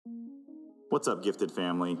What's up, gifted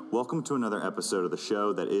family? Welcome to another episode of the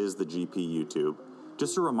show that is the GP YouTube.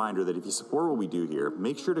 Just a reminder that if you support what we do here,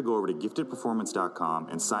 make sure to go over to giftedperformance.com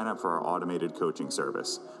and sign up for our automated coaching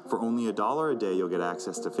service. For only $1 a day, you'll get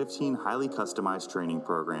access to 15 highly customized training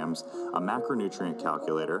programs, a macronutrient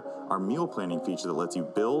calculator, our meal planning feature that lets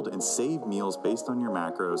you build and save meals based on your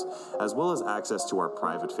macros, as well as access to our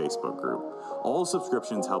private Facebook group. All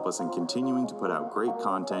subscriptions help us in continuing to put out great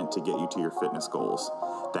content to get you to your fitness goals.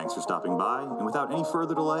 Thanks for stopping by, and without any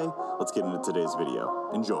further delay, let's get into today's video.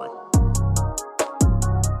 Enjoy.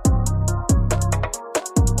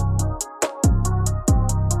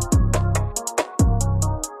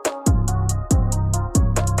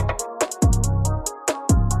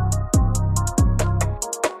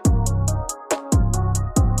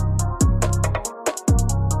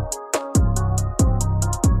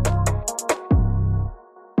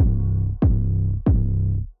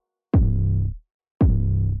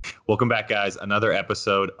 Welcome back, guys. Another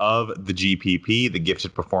episode of the GPP, the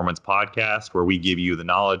Gifted Performance Podcast, where we give you the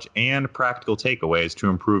knowledge and practical takeaways to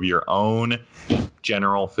improve your own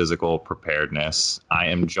general physical preparedness. I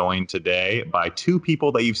am joined today by two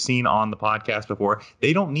people that you've seen on the podcast before.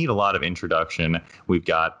 They don't need a lot of introduction. We've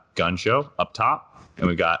got Gun Show up top, and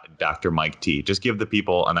we've got Dr. Mike T. Just give the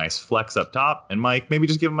people a nice flex up top, and Mike, maybe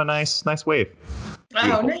just give them a nice wave.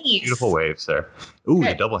 Oh, nice. Beautiful wave, sir. Ooh,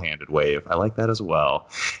 the double-handed wave. I like that as well.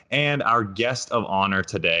 And our guest of honor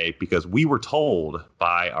today, because we were told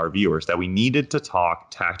by our viewers that we needed to talk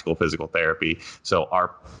tactical physical therapy. So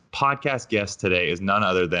our podcast guest today is none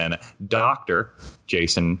other than Dr.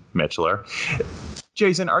 Jason Michler.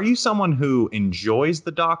 Jason, are you someone who enjoys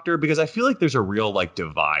the doctor? Because I feel like there's a real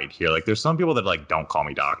divide here. There's some people that don't call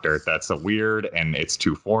me doctor. That's a weird and it's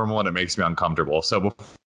too formal and it makes me uncomfortable. So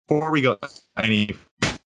before we go any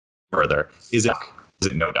further, is it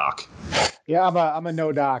no doc? Yeah, I'm a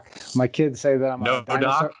no doc. My kids say that I'm no a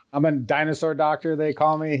dinosaur. Doc? I'm a dinosaur doctor, they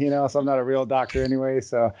call me, so I'm not a real doctor anyway.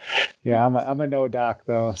 So yeah, I'm a no doc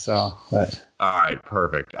though. So but all right,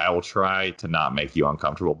 perfect. I will try to not make you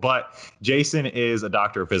uncomfortable. But Jason is a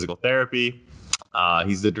doctor of physical therapy.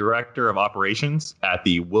 He's the director of operations at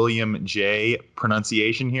the William J.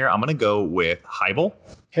 pronunciation here. I'm going to go with Hybel.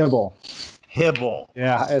 Hybel.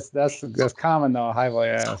 Yeah, that's common though. Hybel,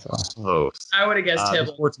 yeah. So. Close. I would have guessed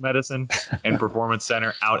Hybel. Sports Medicine and Performance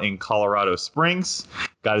Center out in Colorado Springs.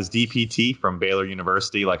 Got his DPT from Baylor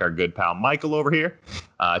University, like our good pal Michael over here.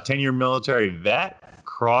 10-year military vet.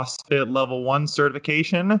 CrossFit level 1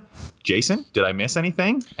 certification. Jason, did I miss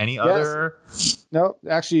anything? Any other? No,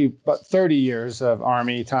 actually about 30 years of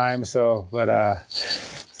Army time. So, but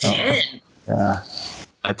 10. Yeah.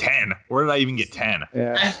 A 10. Where did I even get 10?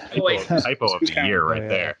 Yeah. Typo of the year right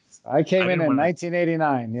there. I came in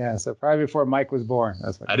 1989. Yeah, so probably before Mike was born.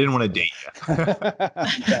 That's what I didn't want to date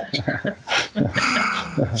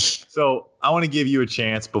you. So I want to give you a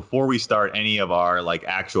chance before we start any of our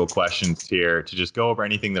actual questions here to just go over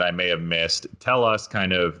anything that I may have missed. Tell us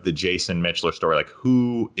kind of the Jason Michler story.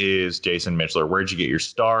 Who is Jason Michler? Where'd you get your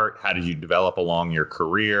start? How did you develop along your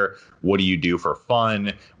career? What do you do for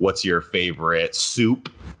fun? What's your favorite soup?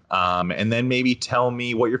 And then maybe tell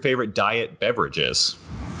me what your favorite diet beverage is.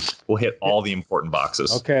 We'll hit all the important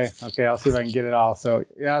boxes. Okay. I'll see if I can get it all. So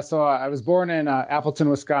I was born in Appleton,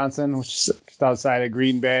 Wisconsin, which is just outside of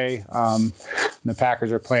Green Bay. And the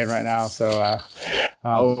Packers are playing right now. So,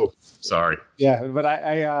 sorry. Yeah, but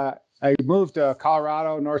I moved to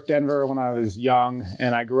Colorado, North Denver when I was young,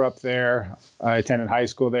 and I grew up there. I attended high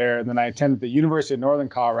school there, and then I attended the University of Northern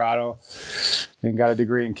Colorado and got a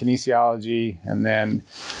degree in kinesiology. And then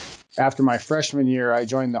after my freshman year, I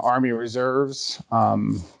joined the Army Reserves.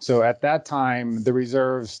 So at that time, the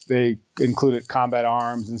reserves, they included combat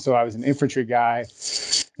arms. And so I was an infantry guy.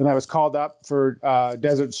 Then I was called up for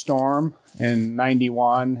Desert Storm in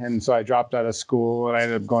 91. And so I dropped out of school and I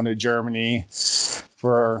ended up going to Germany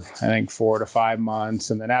for, I think, 4 to 5 months.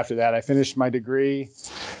 And then after that, I finished my degree.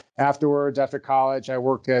 Afterwards, after college, I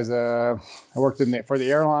worked for the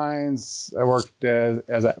airlines. I worked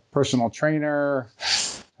as a personal trainer.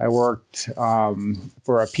 I worked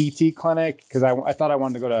for a PT clinic because I thought I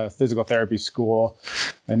wanted to go to physical therapy school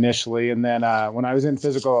initially. And then when I was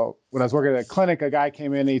working at a clinic, a guy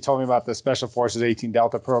came in and he told me about the Special Forces 18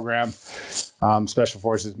 Delta program, Special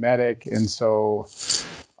Forces medic. And so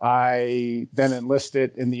I then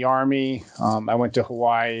enlisted in the Army. I went to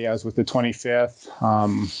Hawaii. I was with the 25th,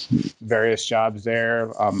 various jobs there.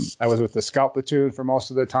 I was with the Scout Platoon for most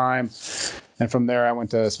of the time. And from there, I went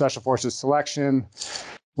to Special Forces Selection.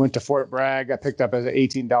 Went to Fort Bragg. I picked up as an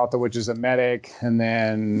 18 Delta, which is a medic, and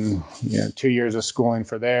then 2 years of schooling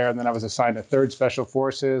for there. And then I was assigned to 3rd Special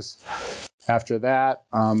Forces. After that,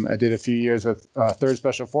 I did a few years with 3rd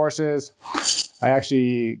Special Forces. I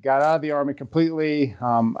actually got out of the Army completely.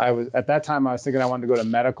 At that time, I was thinking I wanted to go to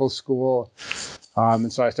medical school.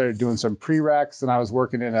 And so I started doing some prereqs, and I was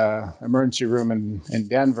working in an emergency room in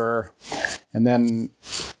Denver. And then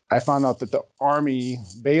I found out that the Army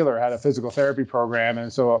Baylor had a physical therapy program.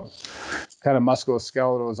 And so kind of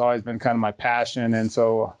musculoskeletal has always been kind of my passion. And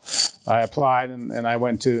so I applied and I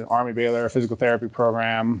went to Army Baylor physical therapy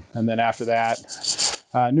program. And then after that,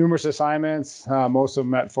 numerous assignments, most of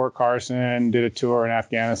them at Fort Carson, did a tour in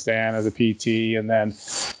Afghanistan as a PT. And then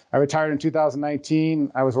I retired in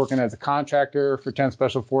 2019. I was working as a contractor for 10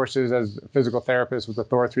 Special Forces as a physical therapist with the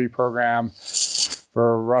Thor 3 program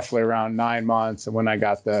for roughly around 9 months, and when I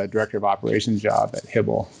got the director of operations job at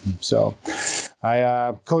Hibble. So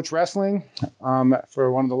I coach wrestling for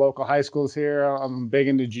one of the local high schools here. I'm big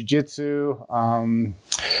into jiu-jitsu.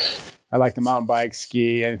 I like to mountain bike,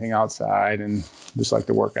 ski, anything outside, and just like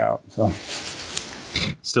to work out. So,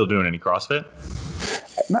 still doing any CrossFit?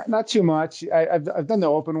 Not too much. I've done the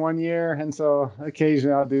open 1 year, and so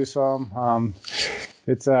occasionally I'll do some. I'm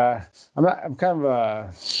kind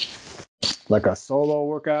of like a solo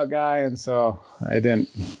workout guy, and so I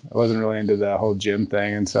wasn't really into the whole gym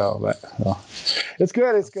thing, and so it's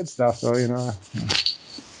good. It's good stuff, though, you know.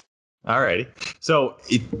 All righty. So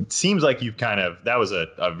it seems like you've that was a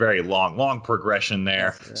very long progression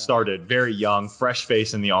there. Yeah. Started very young, fresh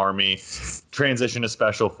face in the Army, transition to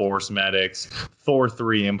Special Force medics, Thor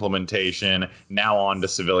 3 implementation, now on to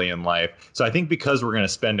civilian life. So I think because we're going to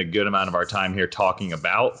spend a good amount of our time here talking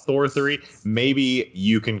about Thor 3, maybe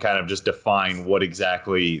you can kind of just define what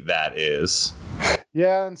exactly that is.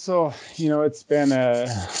 Yeah, and so, it's been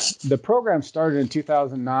the program started in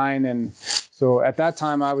 2009, and so at that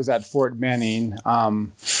time I was at Fort Benning,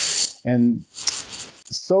 and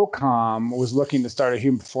SOCOM was looking to start a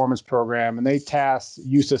human performance program, and they tasked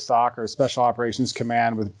USASOC, or Special Operations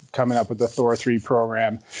Command, with coming up with the Thor 3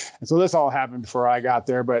 program. And so this all happened before I got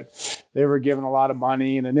there, but they were given a lot of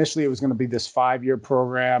money, and initially it was going to be this 5-year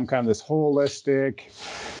program, kind of this holistic,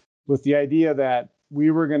 with the idea that we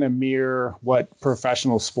were going to mirror what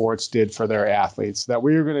professional sports did for their athletes, that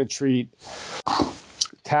we were going to treat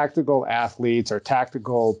tactical athletes or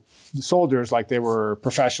tactical soldiers like they were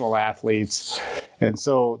professional athletes. And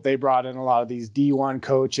so they brought in a lot of these D1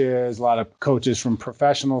 coaches, a lot of coaches from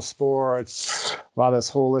professional sports, a lot of this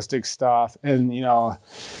holistic stuff. And,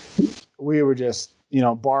 we were just,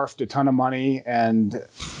 barfed a ton of money, and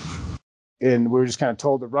we were just kind of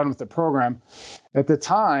told to run with the program. At the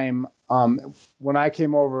time, when I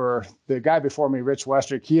came over, the guy before me, Rich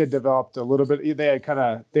Westrick, he had developed a little bit. They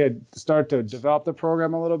had started to develop the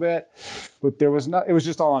program a little bit, but it was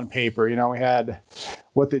just all on paper. We had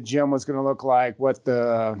what the gym was going to look like, what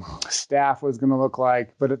the staff was going to look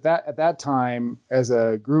like. But at that time, as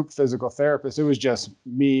a group physical therapist, it was just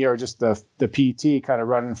me or just the PT kind of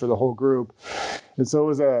running for the whole group. And so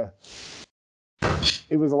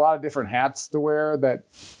it was a lot of different hats to wear. That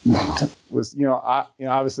was,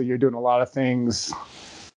 obviously you're doing a lot of things,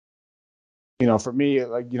 for me,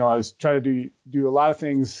 like, I was trying to do a lot of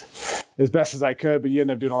things as best as I could, but you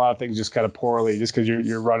end up doing a lot of things just kind of poorly, just because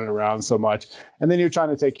you're running around so much. And then you're trying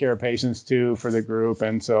to take care of patients too for the group.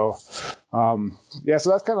 And so, so that's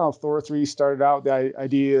kind of how Thor 3 started out. The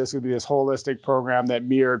idea is going to be this holistic program that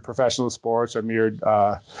mirrored professional sports or mirrored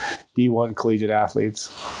D1 collegiate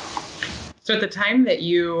athletes. So at the time that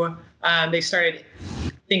they started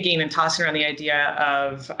thinking and tossing around the idea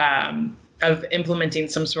of implementing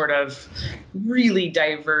some sort of really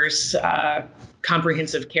diverse,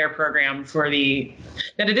 comprehensive care program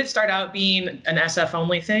now did it start out being an SF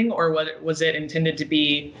only thing, or was it intended to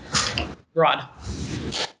be broad?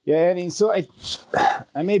 Yeah, I mean, so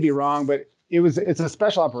I may be wrong, but it's a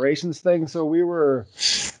special operations thing. So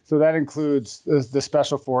that includes the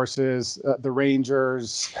Special Forces, the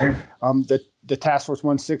Rangers, the Task Force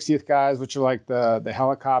 160th guys, which are like the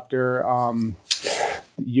helicopter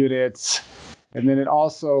units. And then it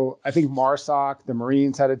also, I think MARSOC, the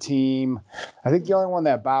Marines, had a team. I think the only one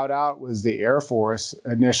that bowed out was the Air Force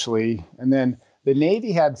initially. And then the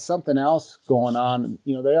Navy had something else going on.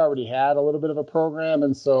 They already had a little bit of a program.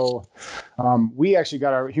 And so we actually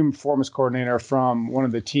got our human performance coordinator from one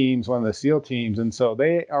of the teams, one of the SEAL teams. And so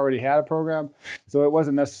they already had a program. So it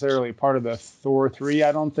wasn't necessarily part of the Thor 3,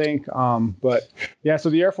 I don't think. But yeah, so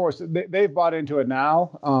the Air Force, they've bought into it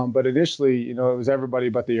now. But initially, it was everybody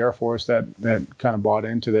but the Air Force that kind of bought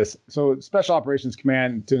into this. So Special Operations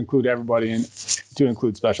Command to include everybody and to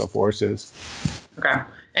include Special Forces. Okay.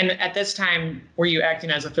 And at this time, were you acting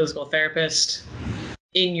as a physical therapist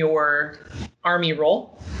in your Army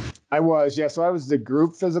role? I was, yeah. So I was the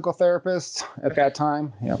group physical therapist at that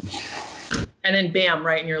time. Yeah. And then bam,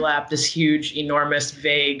 right in your lap, this huge, enormous,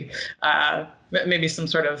 vague, maybe some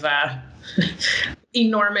sort of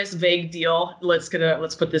enormous, vague deal. Let's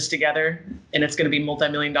put this together, and it's gonna be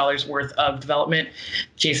multi-million dollars worth of development.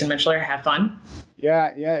 Jason Mitchler, have fun. Yeah,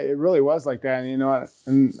 it really was like that.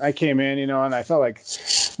 And I came in, and I felt like,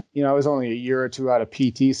 I was only a year or two out of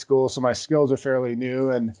PT school, so my skills are fairly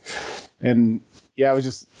new, and yeah,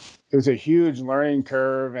 it was a huge learning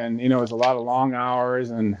curve, and it was a lot of long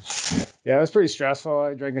hours, and yeah, it was pretty stressful.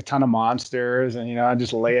 I drank a ton of Monsters, and I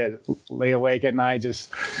just lay awake at night,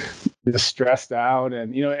 just stressed out,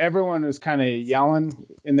 and everyone was kind of yelling,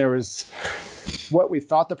 and there was what we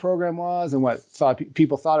thought the program was and what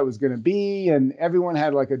people thought it was going to be, and everyone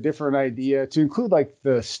had like a different idea, to include like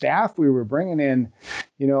the staff we were bringing in.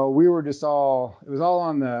 We were just it was all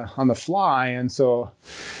on the fly, and so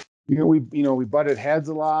we butted heads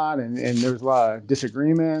a lot, and there was a lot of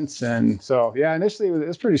disagreements, and so yeah, initially it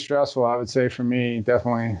was pretty stressful, I would say, for me,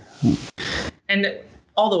 definitely. And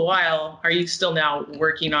all the while, are you still now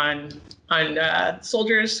working on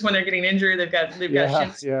soldiers when they're getting injured? They've got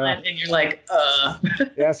shins, and you're like,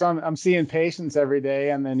 Yeah, so I'm seeing patients every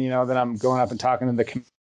day, and then then I'm going up and talking to the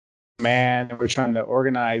command, and we're trying to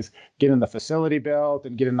organize getting the facility built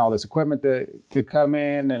and getting all this equipment to come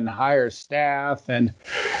in and hire staff. And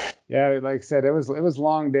yeah, like I said, it was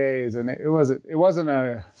long days, and it wasn't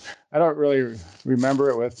I don't really remember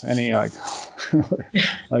it with any like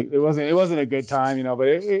it wasn't a good time, but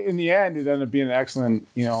in the end it ended up being excellent,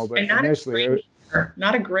 but initially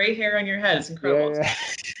not a gray hair on your head. It's incredible.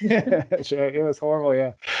 Yeah. Sure. It was horrible.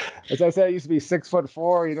 Yeah. As I said, I used to be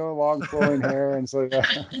 6'4", long flowing hair. And so, yeah.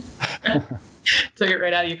 Took it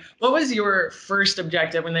right out of you. What was your first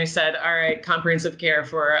objective when they said, all right, comprehensive care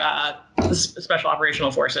for special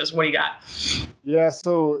operational forces? What do you got? Yeah.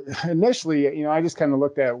 So initially, I just kind of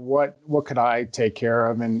looked at what could I take care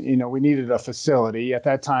of? And, we needed a facility. At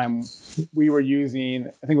that time, we were using,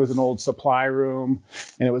 I think it was an old supply room,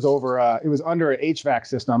 and it was under an HVAC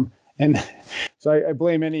system. And so I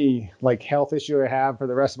blame any like health issue I have for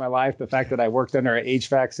the rest of my life, the fact that I worked under an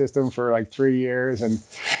HVAC system for like 3 years.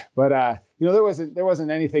 But there wasn't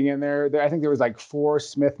anything in there. I think there was like 4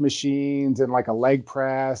 Smith machines and like a leg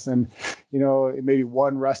press, and maybe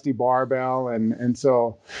 1 rusty barbell, and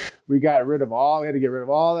so we had to get rid of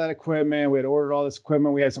all that equipment. We had ordered all this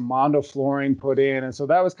equipment. We had some Mondo flooring put in, and so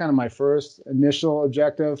that was kind of my first initial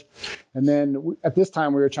objective. And then at this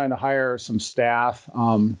time, we were trying to hire some staff.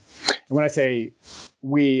 And when I say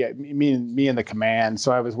me and the command,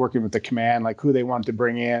 so I was working with the command, like who they wanted to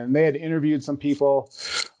bring in. And they had interviewed some people.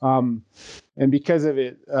 And because of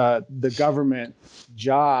it, the government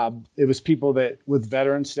job, it was people that with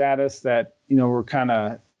veteran status that, were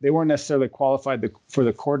they weren't necessarily qualified for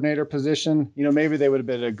the coordinator position. Maybe they would have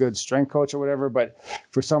been a good strength coach or whatever, but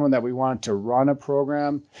for someone that we wanted to run a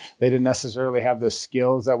program, they didn't necessarily have the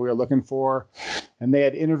skills that we were looking for. And they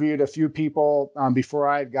had interviewed a few people before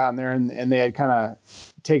I had gotten there, and they had kind of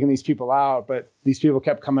taken these people out, but these people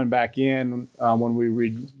kept coming back in when we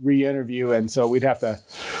re-interview. And so we'd have to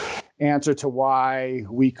answer to why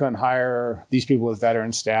we couldn't hire these people with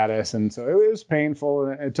veteran status. And so it was painful,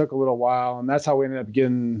 and it took a little while. And that's how we ended up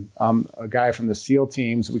getting a guy from the SEAL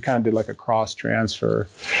teams. We kind of did like a cross transfer.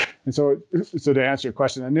 And so to answer your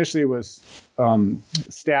question, initially it was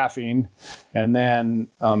staffing, and then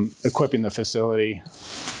equipping the facility.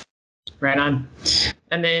 Right on.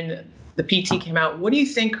 And then the PT came out. What do you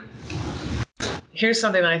think? Here's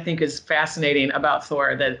something that I think is fascinating about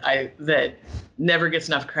Thor that never gets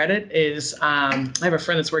enough credit is I have a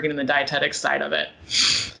friend that's working in the dietetics side of it.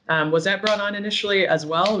 Was that brought on initially as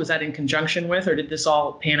well? Was that in conjunction with, or did this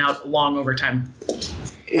all pan out long over time?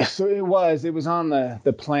 So it was on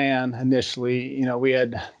the plan initially.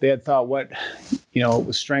 They had thought what,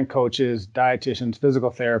 with strength coaches, dietitians,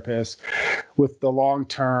 physical therapists, with the long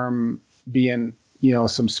term being,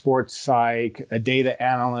 some sports psych, a data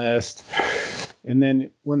analyst. And then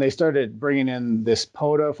when they started bringing in this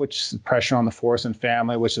POTFF, which is pressure on the force and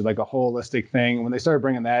family, which is like a holistic thing, when they started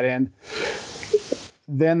bringing that in,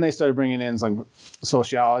 then they started bringing in like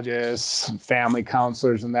sociologists, family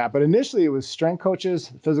counselors, and that. But initially, it was strength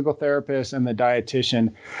coaches, physical therapists, and the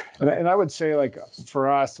dietitian. And I would say, like, for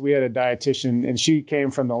us, we had a dietitian, and she came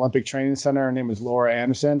from the Olympic Training Center. Her name was Laura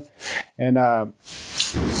Anderson. And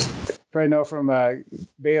probably know from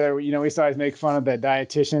Baylor, we used to always make fun of the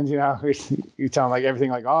dietitians, we tell them like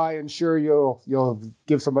everything like, oh, I ensure you'll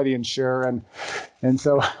give somebody Ensure. And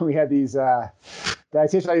so we had these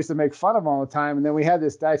dietitians I used to make fun of all the time. And then we had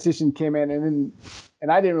this dietitian came in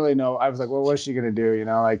and I didn't really know. I was like, well, what's she going to do?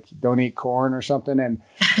 Like don't eat corn or something. And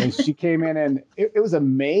she came in and it was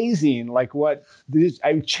amazing. Like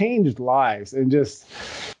I changed lives and just,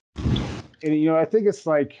 and, I think it's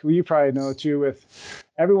like, well, you probably know too, with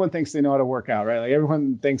everyone thinks they know how to work out, right? Like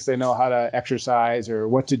everyone thinks they know how to exercise or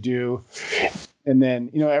what to do. And then,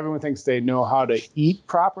 everyone thinks they know how to eat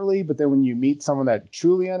properly. But then when you meet someone that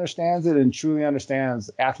truly understands it and truly understands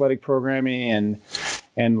athletic programming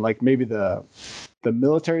and like maybe the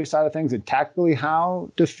military side of things and tactically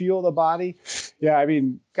how to fuel the body. Yeah, I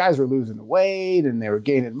mean, guys were losing weight and they were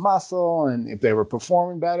gaining muscle and if they were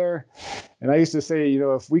performing better. And I used to say,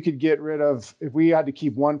 if we had to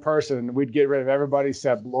keep one person, we'd get rid of everybody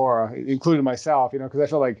except Laura, including myself, because I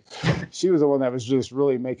felt like she was the one that was just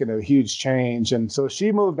really making a huge change. And so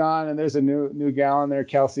she moved on and there's a new gal in there,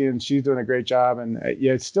 Kelsey, and she's doing a great job. And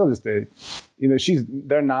it's still just they're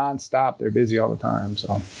nonstop. They're busy all the time.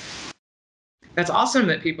 So. That's awesome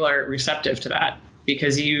that people are receptive to that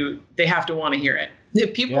because they have to want to hear it.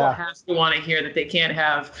 People have to want to hear that they can't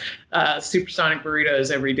have supersonic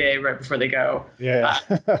burritos every day right before they go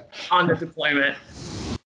on the deployment.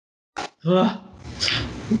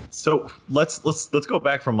 So let's go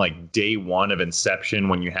back from like day one of inception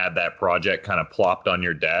when you had that project kind of plopped on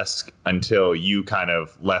your desk until you kind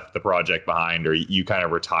of left the project behind or you kind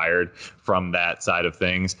of retired from that side of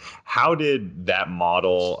things. How did that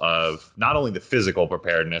model of not only the physical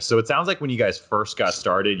preparedness? So it sounds like when you guys first got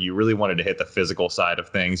started, you really wanted to hit the physical side of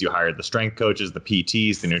things. You hired the strength coaches, the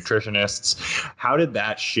PTs, the nutritionists. How did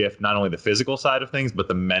that shift not only the physical side of things, but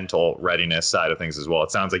the mental readiness side of things as well?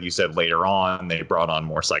 It sounds like you said later on they brought on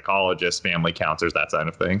more psychologists, family counselors, that side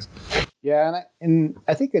of things. Yeah, and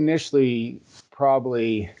I think initially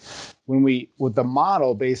probably with the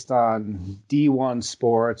model based on D1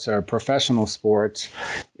 sports or professional sports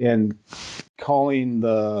and calling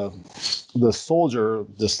the soldier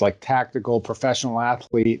this like tactical professional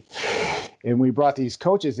athlete, and we brought these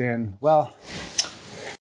coaches in, well,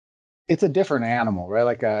 it's a different animal, right?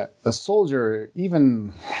 Like a soldier,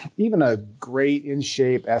 even a great in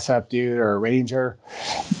shape SF dude or a ranger,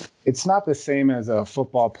 it's not the same as a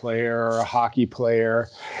football player or a hockey player.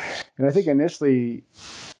 And I think initially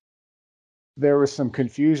there was some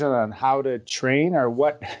confusion on how to train or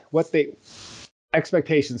what they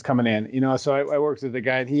expectations coming in, so I worked with a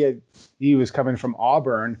guy and he was coming from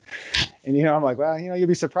Auburn and, I'm like, well, you'll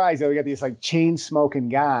be surprised that we got this like chain smoking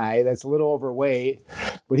guy that's a little overweight,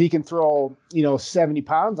 but he can throw, 70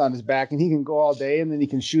 pounds on his back and he can go all day and then he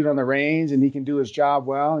can shoot on the range and he can do his job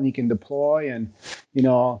well and he can deploy and,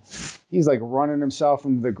 he's like running himself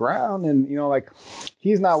into the ground and, like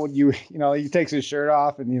he's not what he takes his shirt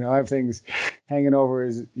off and, everything's hanging over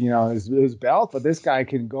his, his belt, but this guy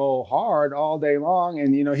can go hard all day long.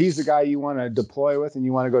 And, he's the guy you want to deploy with and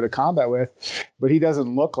you want to go to combat with, but he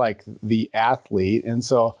doesn't look like the athlete. And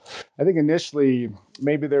so I think initially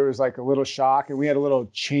maybe there was like a little shock and we had a little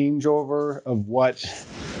changeover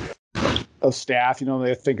of staff,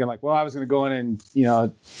 they're thinking like, well, I was going to go in and,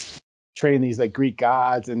 train these like Greek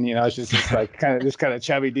gods and it's just this like kind of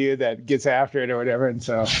chubby dude that gets after it or whatever. And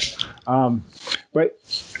so so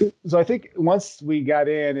I think once we got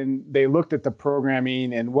in and they looked at the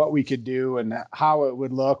programming and what we could do and how it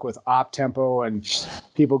would look with op tempo and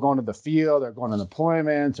people going to the field or going on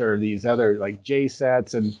deployments or these other like J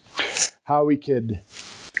sets and how we could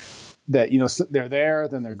that they're there,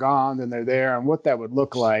 then they're gone, then they're there, and what that would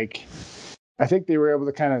look like. I think they were able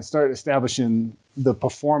to kind of start establishing the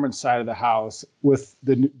performance side of the house with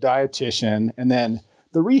the dietitian. And then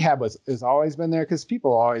the rehab has always been there because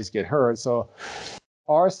people always get hurt. So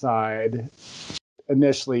our side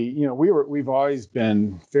initially, we've always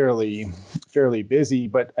been fairly busy,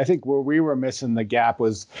 but I think where we were missing the gap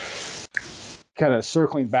was kind of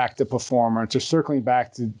circling back to performance or circling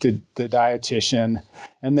back to the dietitian.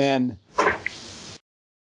 And then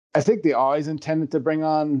I think they always intended to bring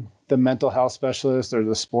on the mental health specialist or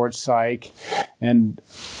the sports psych. And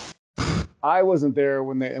I wasn't there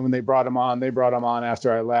when they brought him on. They brought him on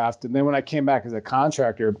after I left. And then when I came back as a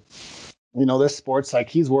contractor, this sports psych,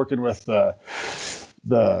 he's working with the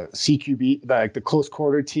CQB, like the close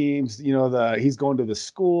quarter teams, he's going to the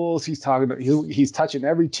schools, he's touching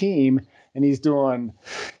every team and he's doing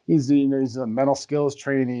mental skills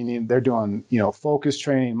training and they're doing, focus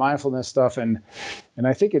training, mindfulness stuff. And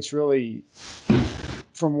I think it's really,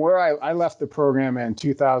 from where I left the program in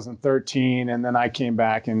 2013, and then I came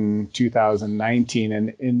back in 2019,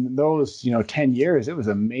 and in those 10 years, it was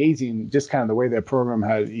amazing just kind of the way that program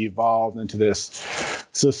had evolved into this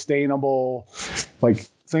sustainable like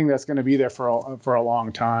thing that's going to be there for a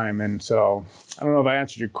long time. And so I don't know if I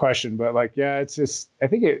answered your question, but it's just, I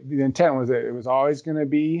think the intent was that it was always going to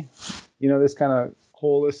be, this kind of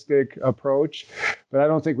holistic approach, but I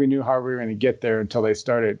don't think we knew how we were going to get there until they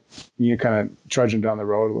started, kind of trudging down the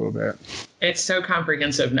road a little bit. It's so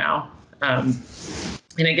comprehensive now. And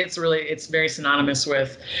it's very synonymous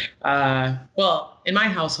with, in my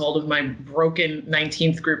household with my broken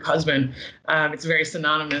 19th group husband, it's very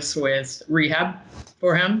synonymous with rehab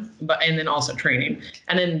for him, and then also training.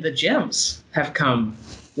 And then the gyms have come,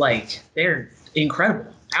 they're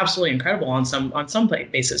incredible, absolutely incredible on some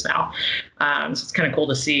basis now. So it's kind of cool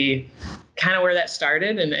to see kind of where that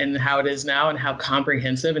started and how it is now and how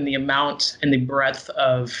comprehensive and the amount and the breadth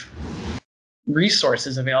of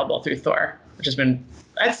resources available through Thor, which has been,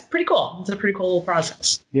 that's pretty cool. It's a pretty cool little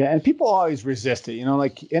process. Yeah. And people always resist it,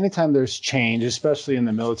 anytime there's change, especially in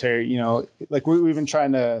the military, we've been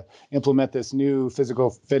trying to implement this new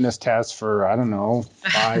physical fitness test for,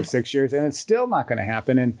 5-6 years, and it's still not going to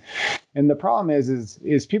happen. And the problem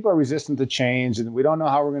is people are resistant to change, and we don't know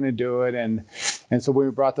how we're going to do it. And so when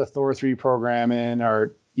we brought the Thor 3 program in,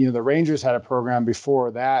 the Rangers had a program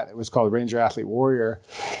before that. It was called Ranger Athlete Warrior.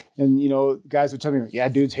 And, guys would tell me, yeah,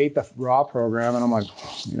 dudes hate the Raw program. And I'm like,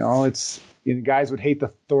 guys would hate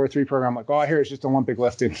the Thor 3 program. I'm like, oh, I hear it's just Olympic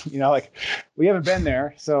lifting. We haven't been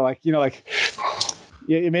there. So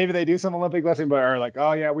yeah, maybe they do some Olympic lifting, but are like,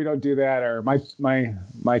 oh yeah, we don't do that. Or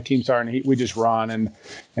my team starting, we just run.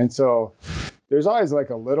 And so there's always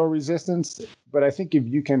a little resistance, but I think if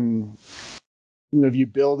you can, if you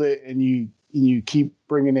build it and you keep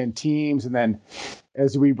bringing in teams, and then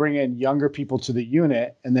as we bring in younger people to the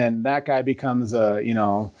unit, and then that guy becomes a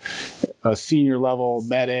senior level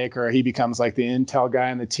medic, or he becomes the intel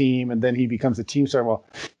guy on the team, and then he becomes a team star. Well,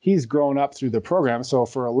 he's grown up through the program. So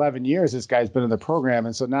for 11 years, this guy's been in the program.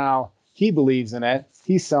 And so now he believes in it.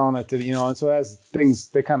 He's selling it to and so as things,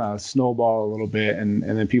 they kind of snowball a little bit, and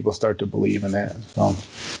then people start to believe in it. So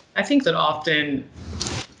I think that often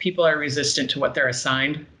people are resistant to what they're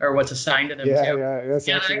assigned or what's assigned to them too. Yeah, that's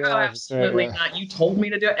absolutely not. You told me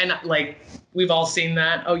to do it. And we've all seen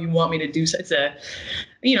that. Oh, you want me to do so? It's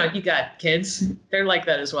you got kids. They're like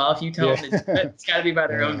that as well. If you tell them to do it, it's got to be by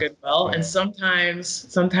their own goodwill. Yeah. And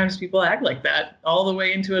sometimes people act like that all the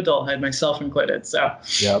way into adulthood, myself included. So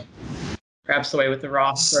yep. Perhaps the way with the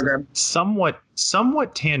Raw program.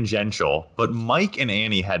 Somewhat tangential, but Mike and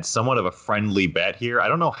Annie had somewhat of a friendly bet here. I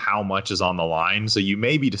don't know how much is on the line, so you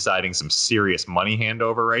may be deciding some serious money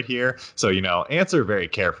handover right here. So, answer very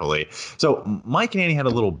carefully. So Mike and Annie had a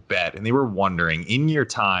little bet, and they were wondering, in your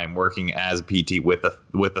time working as PT with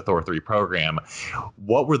the Thor 3 program,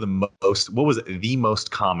 what was the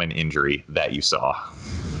most common injury that you saw?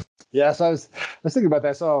 Yeah, so I was thinking about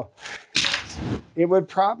that. So it would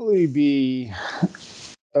probably be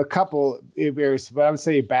a couple areas, but I would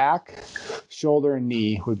say back, shoulder, and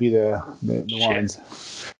knee would be the ones.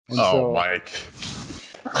 And Mike.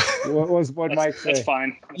 What Mike say? That's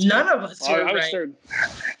fine. None of us were I was right. certain.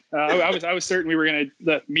 I was certain we were going to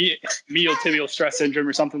the medial tibial stress syndrome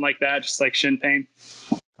or something like that, just like shin pain.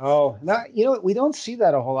 Oh, no, we don't see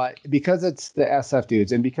that a whole lot because it's the SF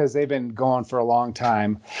dudes and because they've been going for a long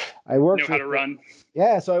time. I worked know how to run.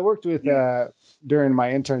 Yeah, so I worked with during my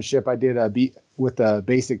internship. I did with the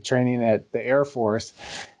basic training at the Air Force,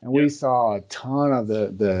 and we saw a ton of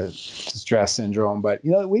the stress syndrome. But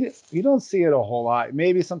we don't see it a whole lot.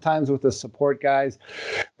 Maybe sometimes with the support guys,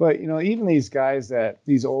 but even these guys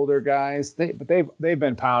these older guys, they've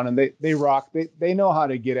been pounding. They rock. They know how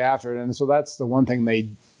to get after it, and so that's the one thing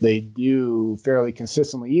they do fairly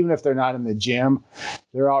consistently. Even if they're not in the gym,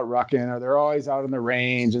 they're out rucking or they're always out on the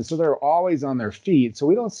range, and so they're always on their feet. So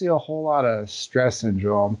we don't see a whole lot of stress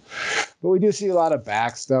syndrome, but we do see a lot of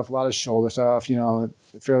back stuff, a lot of shoulder stuff.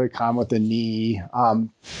 Fairly common with the knee. And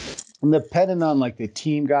depending on the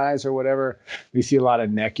team guys or whatever, we see a lot of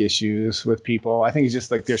neck issues with people. I think it's just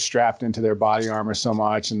they're strapped into their body armor so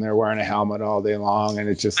much and they're wearing a helmet all day long, and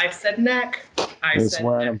it's just. I said neck. It's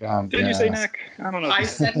wearing them down. Did you say neck? I don't know. I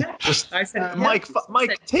said neck. I said Mike,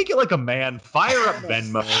 take it like a man. Fire up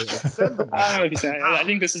Venmo. I don't know if you said. I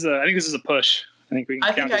think this is a push. I think we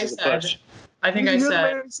can count this as a push. I think I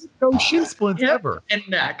said no shin splints hip ever. And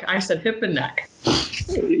neck. I said hip and neck.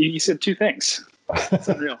 You said two things. That's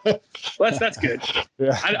unreal. Well, that's good.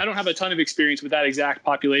 Yeah. I don't have a ton of experience with that exact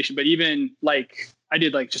population, but even I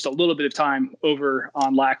did like just a little bit of time over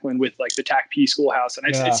on Lackland with like the TAC-P schoolhouse. And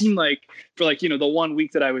it seemed like for like, the 1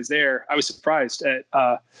 week that I was there, I was surprised at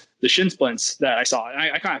the shin splints that I saw. And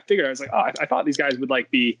I kind of figured, I was like, oh, I thought these guys would like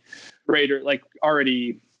be ready or like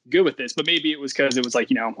already good with this, but maybe it was because it was like,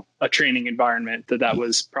 a training environment that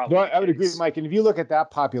was probably. No, I would agree with Mike. And if you look at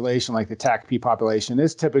that population, like the TAC-P population,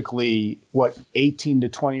 is typically 18 to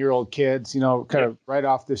 20-year-old kids, kind of right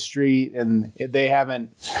off the street, and they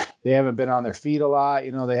haven't been on their feet a lot,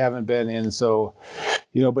 they haven't been in. So,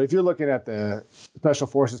 but if you're looking at the special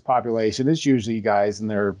forces population, it's usually guys in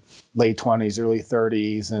their late 20s, early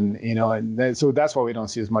 30s. And, so that's why we don't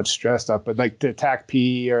see as much stress stuff, but like the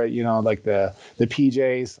TAC-P or, like the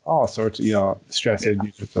PJs, all sorts of, stress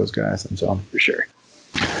injuries with those guys. And so for sure.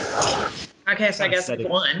 Okay, so I guess I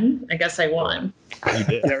won. You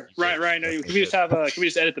did. Yeah, Ryan, can we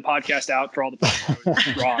just edit the podcast out for all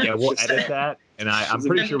the wrong? Yeah, we'll edit that, and I'm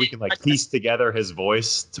pretty sure we can like piece together his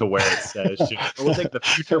voice to where it says. We'll take the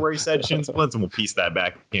future where he said shin splints, and we'll piece that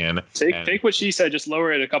back in. Take what she said, just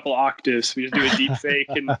lower it a couple octaves. We just do a deep fake,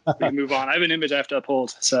 and we move on. I have an image I have to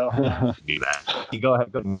uphold, so do that. You go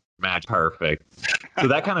ahead, go match perfect. So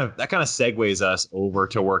that kind of segues us over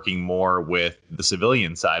to working more with the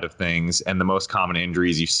civilian side of things and the most common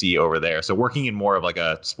injuries you see over there. So working in more of like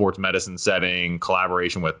a sports medicine setting,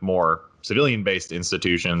 collaboration with more civilian-based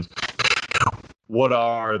institutions. What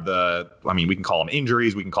are we can call them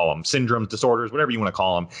injuries, we can call them syndromes, disorders, whatever you want to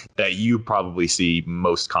call them, that you probably see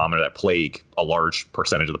most common or that plague a large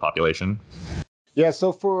percentage of the population? Yeah, so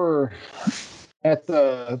at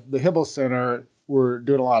the Hybl Center, we're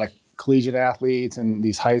doing a lot of collegiate athletes and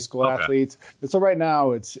these high school athletes. And so right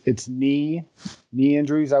now it's knee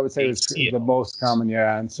injuries, I would say, is the most common.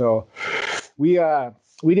 Yeah. And so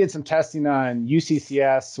we did some testing on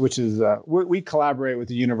UCCS, which is we collaborate with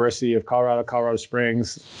the University of Colorado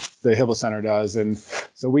Springs. The Hybl Center does. And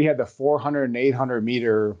so we had the 400 and 800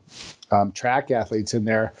 meter track athletes in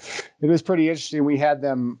there. It was pretty interesting. We had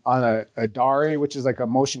them on a DARI, which is like a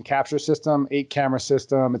motion capture system, 8-camera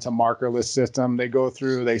system. It's a markerless system. They go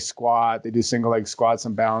through, they squat, they do single leg squats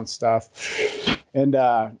and balance stuff. And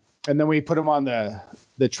then we put them on the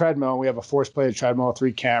treadmill. We have a force-plated treadmill,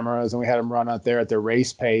 3 cameras, and we had them run out there at their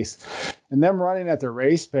race pace. And them running at their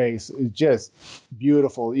race pace is just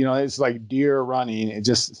beautiful. It's like deer running. It's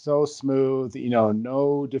just so smooth,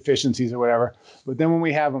 no deficiencies or whatever. But then when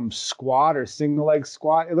we have them squat or single leg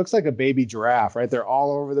squat, it looks like a baby giraffe, right? They're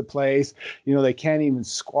all over the place. They can't even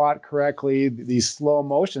squat correctly. These slow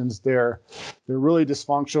motions, they're really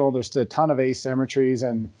dysfunctional. There's a ton of asymmetries.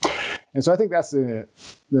 And so I think that's the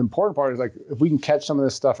important part is like, if we can catch some of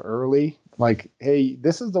this stuff early, like, hey,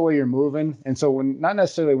 this is the way you're moving. And so not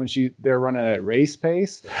necessarily when they're running at race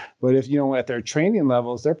pace, but if, at their training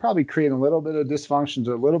levels, they're probably creating a little bit of dysfunctions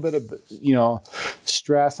or a little bit of,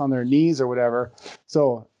 stress on their knees or whatever.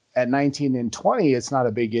 So at 19 and 20, it's not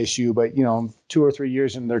a big issue, but 2 or 3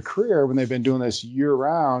 years in their career, when they've been doing this year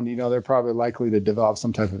round, they're probably likely to develop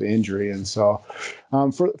some type of injury. And so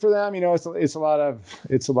for them, it's a lot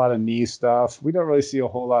of knee stuff. We don't really see a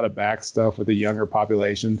whole lot of back stuff with the younger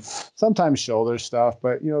population, sometimes shoulder stuff,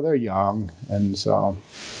 but they're young. And so.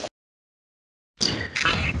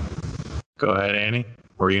 Go ahead, Annie.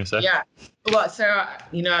 What were you going to say? Yeah. Well, so,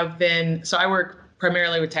 I work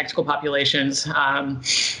primarily with tactical populations,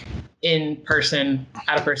 in person,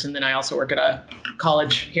 out of person. Then I also work at a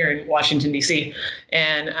college here in Washington, D.C.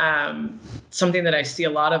 And something that I see a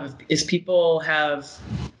lot of is people have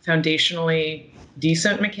foundationally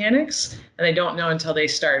decent mechanics, and they don't know until they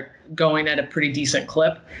start going at a pretty decent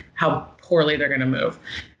clip how poorly they're going to move.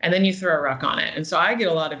 And then you throw a ruck on it. And so I get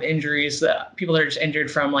a lot of injuries that people are just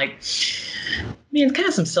injured from, like, kind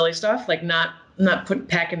of some silly stuff, like not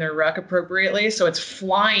packing their ruck appropriately, so it's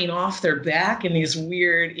flying off their back in these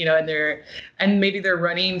weird, and maybe their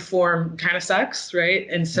running form kind of sucks, right?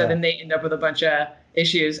 And so then they end up with a bunch of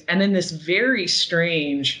issues. And then this very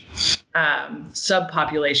strange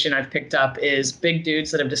subpopulation I've picked up is big dudes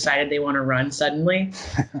that have decided they want to run suddenly,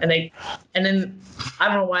 and then I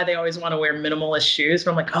don't know why they always want to wear minimalist shoes,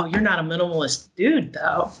 but I'm like, oh, you're not a minimalist dude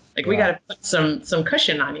though. Like, we got to put some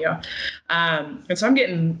cushion on you. And so I'm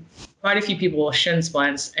getting quite a few people with shin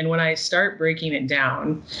splints. And when I start breaking it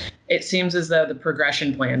down, it seems as though the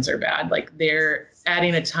progression plans are bad. Like, they're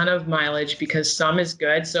adding a ton of mileage because some is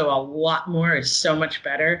good, so a lot more is so much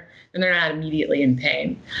better, and they're not immediately in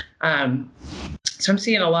pain. So I'm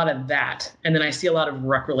seeing a lot of that. And then I see a lot of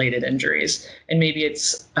ruck-related injuries. And maybe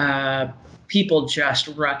it's people just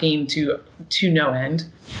rucking to no end,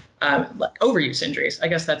 like overuse injuries. I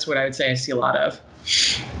guess that's what I would say I see a lot of.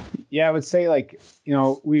 Yeah, I would say, like,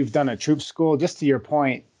 we've done a troop school, just to your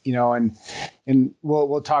point, and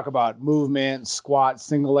we'll talk about movement, squat,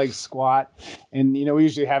 single leg squat. And, we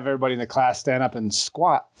usually have everybody in the class stand up and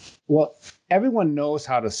squat. Well, everyone knows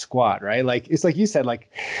how to squat, right? Like, it's like you said,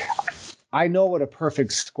 like, I know what a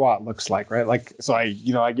perfect squat looks like, right? Like, so I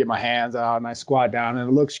get my hands out and I squat down and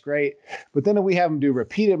it looks great. But then if we have them do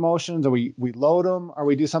repeated motions, or we load them, or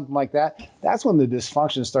we do something like that, that's when the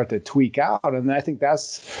dysfunctions start to tweak out. And I think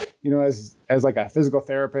that's, as like a physical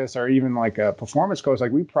therapist or even like a performance coach,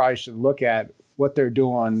 like we probably should look at what they're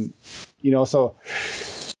doing, so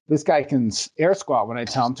this guy can air squat when I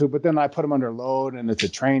tell him to, but then I put him under load and it's a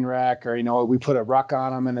train wreck, or, we put a ruck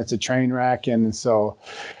on him and it's a train wreck. And so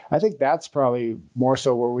I think that's probably more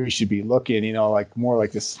so where we should be looking, like more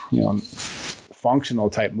like this, functional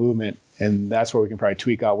type movement. And that's where we can probably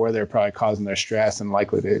tweak out where they're probably causing their stress and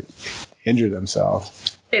likely to injure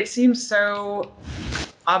themselves. It seems so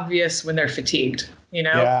obvious when they're fatigued, getting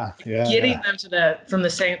them from the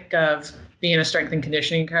sake of being a strength and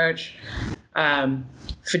conditioning coach.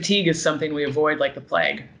 Fatigue is something we avoid like the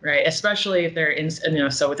plague, right? Especially if they're in,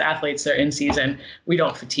 so with athletes, they're in season, we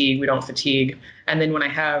don't fatigue. And then when I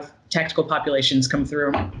have tactical populations come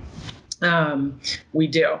through, we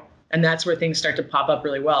do. And that's where things start to pop up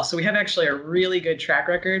really well. So we have actually a really good track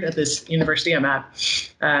record at this university I'm at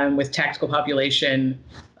with tactical population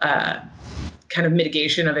kind of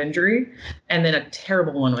mitigation of injury, and then a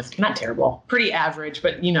terrible one with, not terrible, pretty average,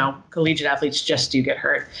 but collegiate athletes just do get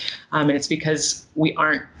hurt. And it's because we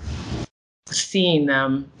aren't seeing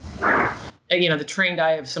them, the trained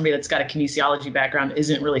eye of somebody that's got a kinesiology background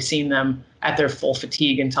isn't really seeing them at their full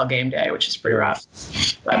fatigue until game day, which is pretty rough,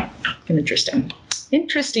 but interesting.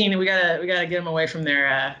 We gotta get them away from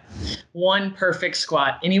their one perfect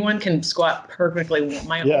squat. Anyone can squat perfectly.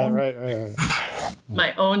 My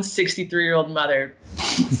own 63-year-old mother,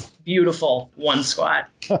 beautiful one squat.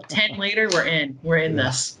 10 later, we're in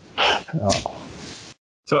this. Oh.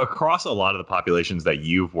 So across a lot of the populations that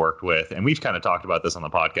you've worked with, and we've kind of talked about this on the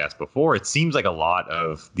podcast before, it seems like a lot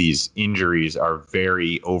of these injuries are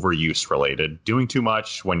very overuse related, doing too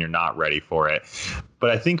much when you're not ready for it.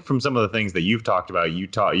 But I think from some of the things that you've talked about,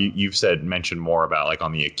 you've mentioned more about like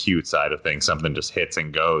on the acute side of things, something just hits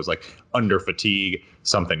and goes, like under fatigue,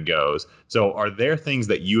 something goes. So are there things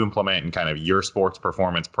that you implement in kind of your sports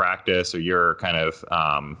performance practice or your kind of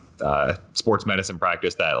sports medicine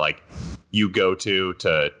practice that like you go to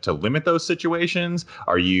limit those situations?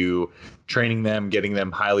 Are you training them, getting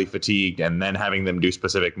them highly fatigued, and then having them do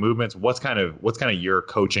specific movements? What's kind of your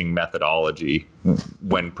coaching methodology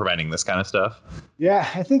when preventing this kind of stuff? Yeah,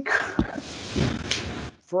 I think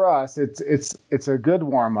for us, it's a good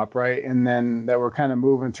warm up, right? And then that we're kind of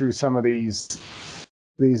moving through some of these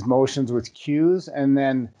motions with cues, and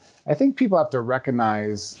then I think people have to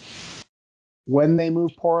recognize when they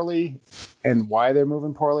move poorly and why they're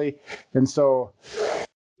moving poorly. And so,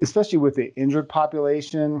 especially with the injured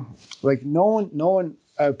population, like no one,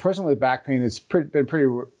 a person with back pain, it's been pretty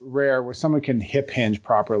rare where someone can hip hinge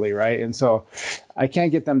properly, right? And so I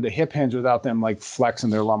can't get them to hip hinge without them like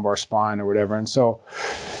flexing their lumbar spine or whatever. And so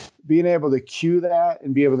being able to cue that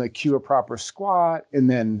and be able to cue a proper squat, and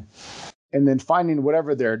then finding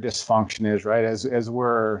whatever their dysfunction is, right? As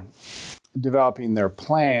we're developing their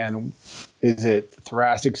plan, is it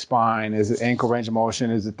thoracic spine? Is it ankle range of motion?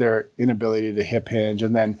 Is it their inability to hip hinge?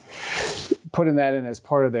 And then putting that in as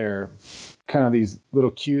part of their kind of these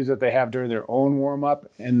little cues that they have during their own warm up,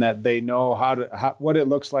 and that they know what it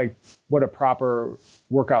looks like, what a proper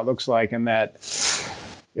workout looks like. And that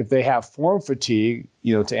if they have form fatigue,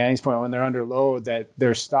 to Annie's point, when they're under load, that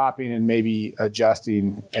they're stopping and maybe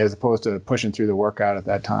adjusting as opposed to pushing through the workout at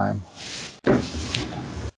that time.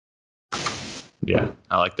 Yeah,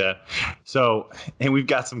 I like that. So, and we've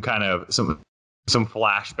got some kind of some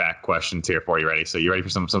flashback questions here for you. Ready? So you ready for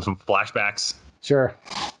some flashbacks? Sure.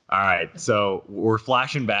 All right. So we're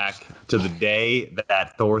flashing back to the day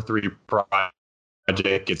that Thor 3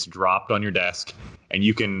 project gets dropped on your desk, and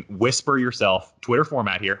you can whisper yourself, Twitter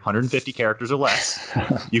format here, 150 characters or less.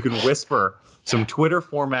 You can whisper some Twitter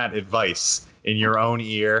format advice in your own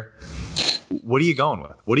ear. What are you going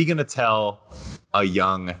with? What are you going to tell a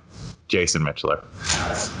young Jason Michler?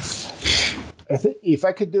 I think if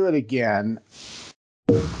I could do it again,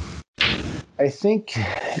 I think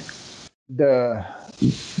there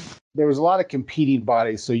was a lot of competing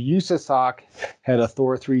bodies. So USASOC had a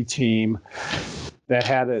Thor 3 team that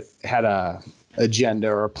had a agenda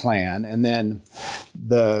or a plan, and then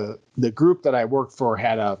the group that I worked for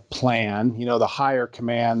had a plan. The higher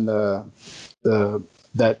command,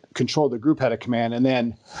 that controlled the group had a command, and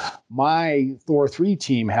then my Thor 3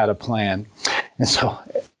 team had a plan. And so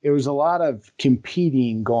it was a lot of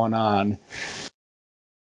competing going on.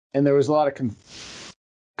 and there was a lot of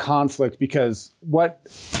conflict because what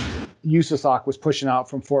USASOC was pushing out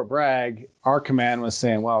from Fort Bragg, our command was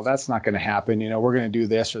saying, well, that's not going to happen. We're going to do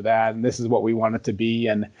this or that, and this is what we want it to be.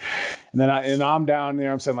 And then I'm down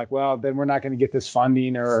there, I'm saying like, well, then we're not going to get this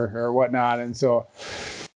funding or whatnot. And so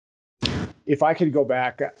if I could go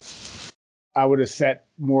back, I would have set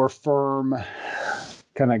more firm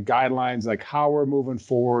kind of guidelines, like how we're moving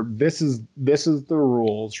forward. This is the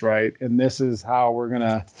rules, right? And this is how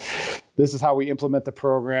we implement the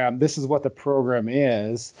program. This is what the program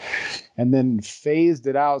is. And then phased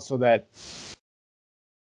it out so that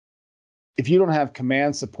if you don't have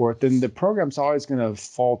command support, then the program's always going to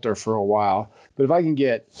falter for a while. But if I can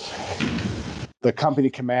get the company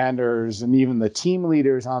commanders and even the team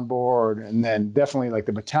leaders on board, and then definitely like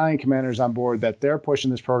the battalion commanders on board, that they're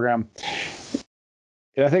pushing this program.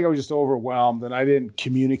 And I think I was just overwhelmed and I didn't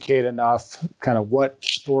communicate enough kind of what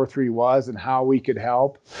Thor 3 was and how we could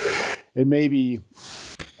help. And maybe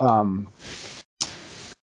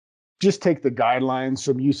just take the guidelines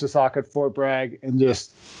from USASOC at Fort Bragg and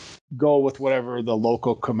just go with whatever the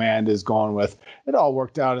local command is going with. It all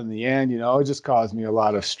worked out in the end, it just caused me a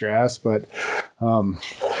lot of stress, but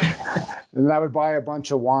and I would buy a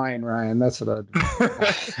bunch of wine, Ryan. That's what I'd do.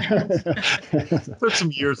 Took some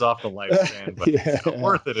years off the lifespan, but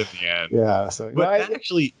worth it in the end. Yeah. So, but I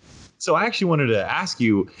actually wanted to ask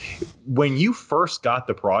you, when you first got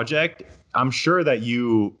the project, I'm sure that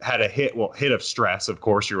you had a hit of stress. Of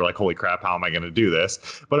course, you were like, holy crap, how am I going to do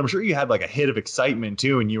this? But I'm sure you had like a hit of excitement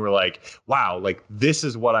too. And you were like, wow, like this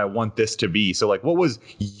is what I want this to be. So like, what was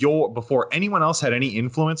before anyone else had any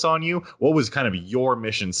influence on you, what was kind of your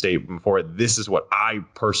mission statement for it? This is what I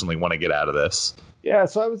personally want to get out of this. Yeah,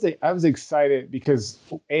 so I was excited because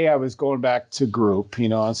I was going back to group,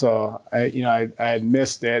 and so I had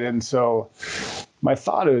missed it. And so my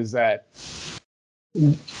thought is that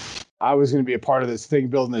I was going to be a part of this thing,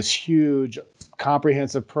 building this huge,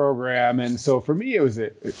 comprehensive program. And so for me, it was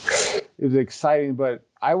exciting, but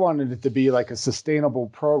I wanted it to be like a sustainable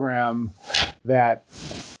program that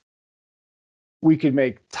we could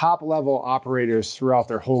make top level operators throughout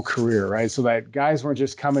their whole career, right? So that guys weren't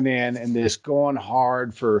just coming in and just going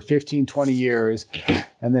hard for 15, 20 years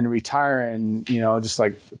and then retiring, just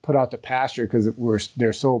like put out to pasture because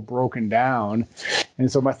they're so broken down.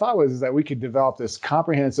 And so my thought was that we could develop this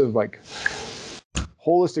comprehensive, like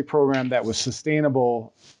holistic program that was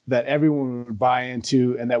sustainable, that everyone would buy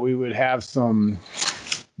into, and that we would have some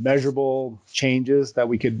measurable changes that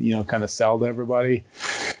we could, kind of sell to everybody.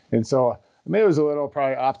 And so I mean, it was a little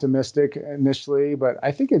probably optimistic initially, but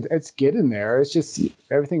I think it's getting there. It's just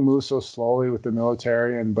everything moves so slowly with the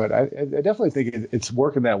military, but I definitely think it's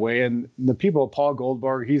working that way. And the people, Paul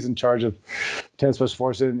Goldberg, he's in charge of 10 Special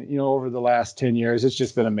Forces, and over the last 10 years, it's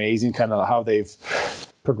just been amazing, kind of how they've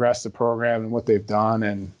progressed the program and what they've done.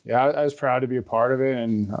 And yeah, I was proud to be a part of it,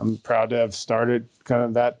 and I'm proud to have started kind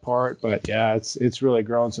of that part. But yeah, it's really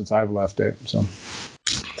grown since I've left it. So.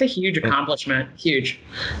 It's a huge accomplishment. Huge.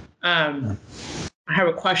 I have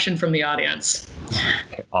a question from the audience.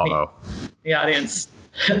 The audience.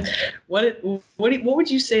 What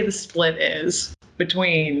would you say the split is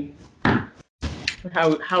between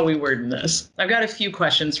how we word this? I've got a few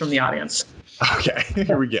questions from the audience. Okay,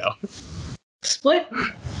 here we go. Split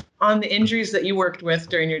on the injuries that you worked with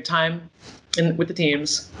during your time with the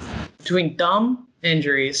teams between dumb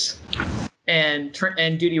injuries and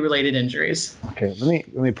duty-related injuries. Okay,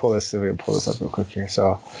 let me pull this. We can pull this up real quick here.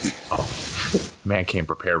 So, man came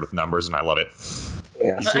prepared with numbers, and I love it.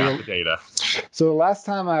 Yeah, so the data. So the last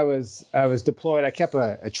time I was deployed, I kept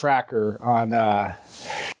a tracker on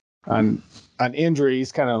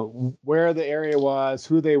injuries, kind of where the area was,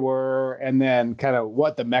 who they were, and then kind of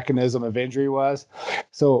what the mechanism of injury was.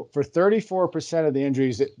 So for 34% of the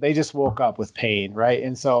injuries, they just woke up with pain, right?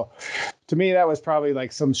 And so to me, that was probably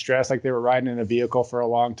like some stress, like they were riding in a vehicle for a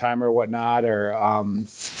long time or whatnot, or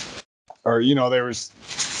they were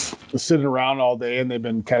sitting around all day and they've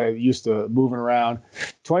been kind of used to moving around.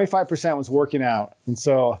 25% was working out. And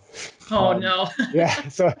so, no. Yeah.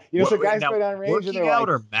 So, so guys go down range and they're out like,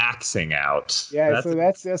 or maxing out. Yeah. So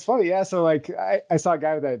that's funny. Yeah. So like I saw a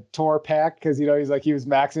guy with a Tor pack because, he was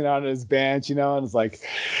maxing out on his bench, and it's like,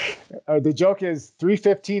 the joke is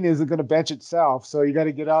 315 isn't going to bench itself. So you got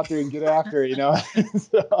to get out there and get after it,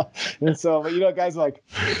 but guys are like,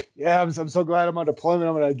 yeah, I'm so glad I'm on deployment.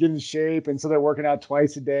 I'm going to get in shape. And so they're working out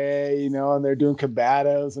twice a day, and they're doing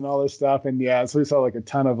combatives and all this stuff. And yeah, so we saw like a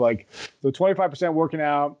ton of so 25% working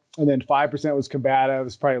out, and then 5% was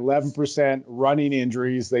combatives, probably 11% running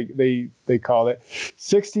injuries. They called it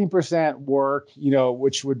 16% work,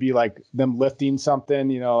 which would be like them lifting something,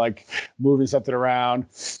 like moving something around.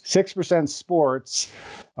 6% sports,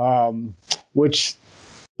 which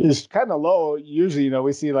is kind of low. Usually,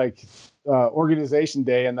 we see like organization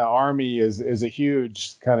day in the Army is a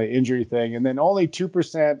huge kind of injury thing, and then only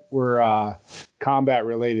 2% were combat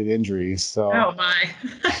related injuries. So oh my.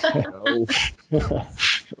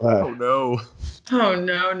 Oh no. Oh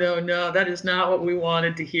no. That is not what we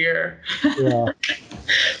wanted to hear. Yeah.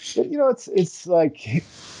 But, it's like,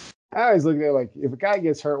 I always look at it like, if a guy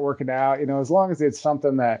gets hurt working out, as long as it's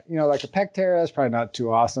something that, like a pec tear, that's probably not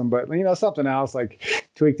too awesome, but something else like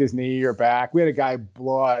tweaked his knee or back. We had a guy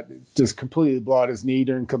completely blow out his knee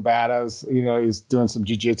during combatives. He's doing some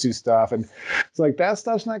jiu-jitsu stuff, and it's like, that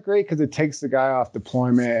stuff's not great because it takes the guy off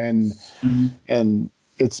deployment, and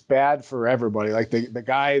it's bad for everybody. Like the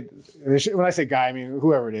guy, when I say guy, I mean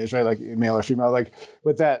whoever it is, right? Like male or female, like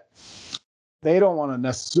with that, they don't want to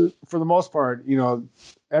necessarily, for the most part,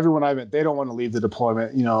 everyone I met, they don't want to leave the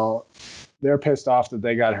deployment. They're pissed off that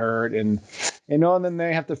they got hurt, and then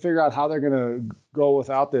they have to figure out how they're going to go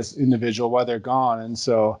without this individual while they're gone. And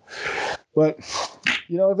so, but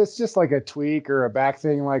if it's just like a tweak or a back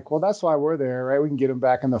thing, like, well, that's why we're there, right? We can get them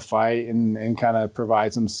back in the fight and kind of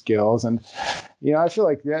provide some skills. And, I feel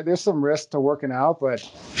like there's some risk to working out, but,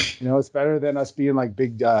 it's better than us being like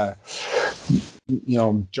big, jars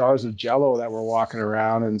of Jello that we're walking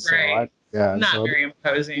around. And so, right. Not very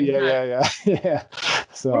imposing. Yeah.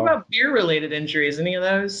 So, what about beer-related injuries? Any of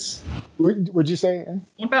those? Would you say?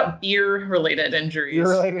 What about beer-related injuries?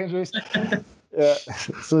 Beer-related injuries? Yeah.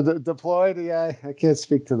 So deployed, I can't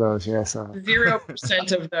speak to those. Yeah. So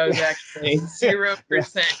 0% of those actually.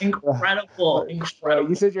 0%. Incredible.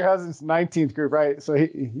 You said your husband's 19th group, right? So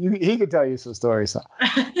he could tell you some stories. So.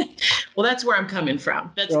 Well, that's where I'm coming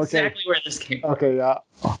from. That's exactly where this came from. Okay. Yeah.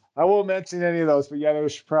 I won't mention any of those, but yeah,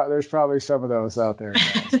 there's probably some of those out there.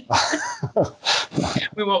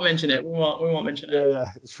 We won't mention it. We won't mention it.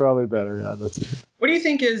 Yeah, it's probably better. Yeah, that's it. What do you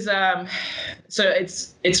think is so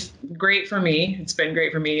it's great for me. It's been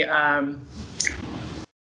great for me. I've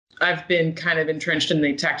been kind of entrenched in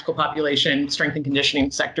the tactical population strength and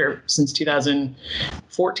conditioning sector since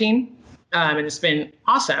 2014. And it's been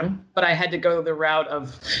awesome, but I had to go the route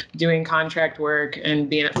of doing contract work and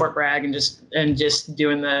being at Fort Bragg and just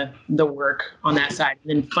doing the work on that side,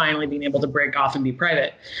 and then finally being able to break off and be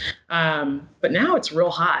private. But now it's real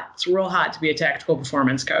hot. It's real hot to be a tactical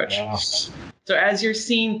performance coach. Yeah. So as you're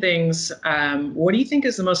seeing things, what do you think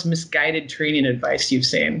is the most misguided training advice you've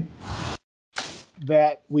seen?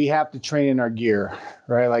 That we have to train in our gear,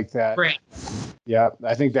 right? Like that. Right. Yeah,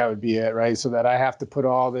 I think that would be it, right? So that I have to put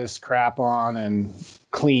all this crap on and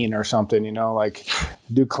clean or something, like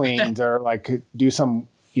do cleans or like do some,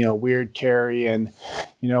 weird carry. And,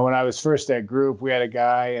 when I was first at group, we had a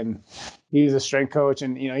guy and he's a strength coach,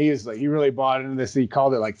 and, he really bought into this. He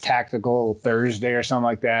called it like Tactical Thursday or something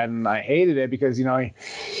like that. And I hated it because, he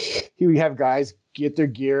would have guys get their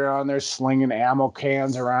gear on, they're slinging ammo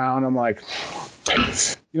cans around. I'm like,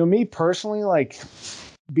 me personally, like,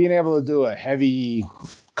 being able to do a heavy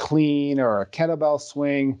clean or a kettlebell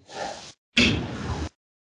swing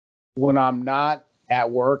when I'm not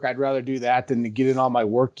at work, I'd rather do that than to get in all my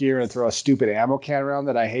work gear and throw a stupid ammo can around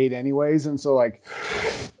that I hate anyways. And so, like,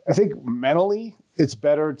 I think mentally it's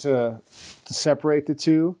better to separate the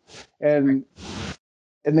two. And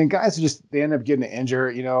then guys they end up getting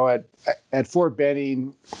injured, at Fort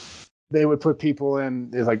Benning. They would put people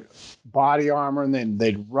in like body armor, and then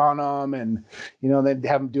they'd run them, and they'd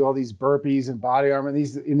have them do all these burpees and body armor. And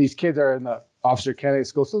these kids are in the officer candidate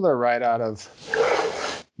school, so they're right out of,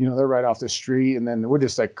 they're right off the street, and then we're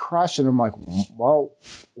just like crushing them. Like, well,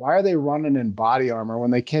 why are they running in body armor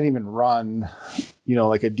when they can't even run,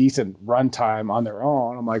 like a decent run time on their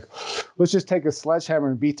own? I'm like, let's just take a sledgehammer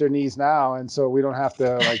and beat their knees now, and so we don't have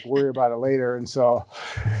to like worry about it later. And so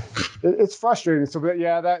it's frustrating. So, but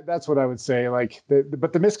yeah, that's what I would say. Like,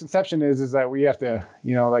 but the misconception is that we have to,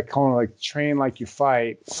 like kind of like train like you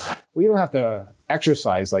fight. We don't have to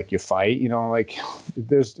exercise like you fight. Like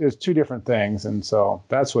there's two different things, and so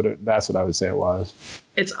that's what I would say it was.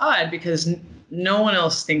 It's odd because no one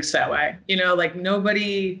else thinks that way. Like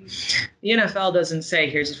nobody, the NFL doesn't say,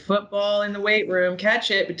 here's a football in the weight room, catch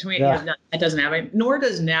it between, it doesn't happen. Nor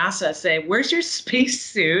does NASA say, where's your space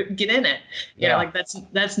suit? Get in it. Like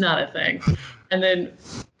that's not a thing. And then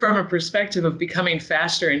from a perspective of becoming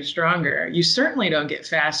faster and stronger, you certainly don't get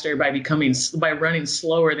faster by running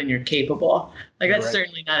slower than you're capable. Like that's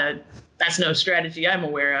certainly that's no strategy I'm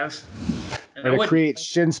aware of. or to create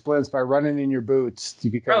shin splints by running in your boots.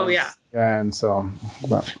 And so.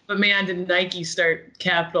 But man, did Nike start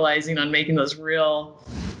capitalizing on making those real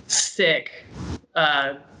sick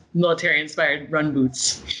military-inspired run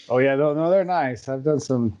boots. Oh yeah, no, they're nice. I've done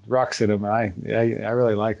some rucks in them. I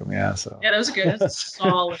really like them. Yeah, so. Yeah, that was good. That's a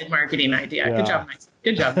solid marketing idea. Yeah. Good job, Mike.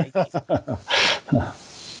 Good job, Nike.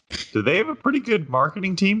 Do they have a pretty good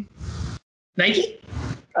marketing team? Nike?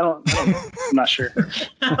 I'm not sure.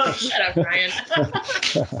 Oh, shut up, Ryan.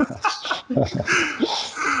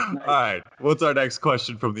 All right. What's our next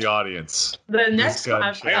question from the audience? The next one,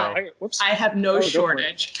 I have no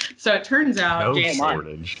shortage. So it turns out,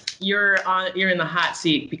 Jason, you're in the hot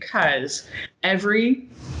seat because every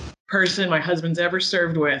person my husband's ever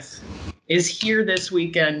served with is here this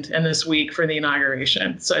weekend and this week for the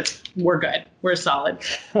inauguration. So we're good. We're solid.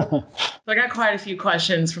 So I got quite a few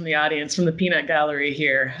questions from the audience, from the peanut gallery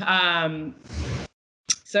here.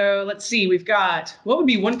 So let's see, we've got, what would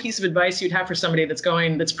be one piece of advice you'd have for somebody that's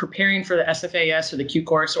preparing for the SFAS or the Q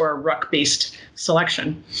course or a ruck-based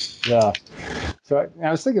selection? Yeah. So I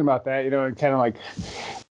was thinking about that, and kind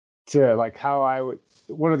of how I would,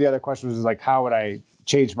 one of the other questions was how would I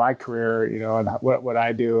change my career, and what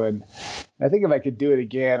I do. And I think if I could do it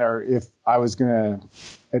again, or if I was going to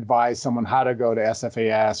advise someone how to go to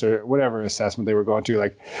SFAS or whatever assessment they were going to,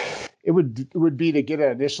 it would be to get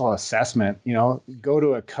an initial assessment, go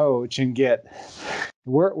to a coach and get,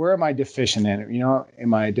 where am I deficient in?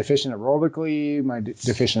 Am I deficient aerobically? Am I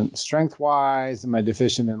deficient strength wise? Am I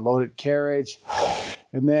deficient in loaded carriage?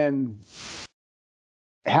 And then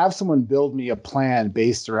have someone build me a plan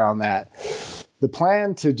based around that. The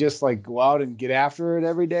plan to just go out and get after it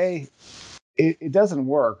every day, it doesn't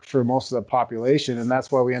work for most of the population. And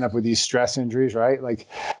that's why we end up with these stress injuries, right?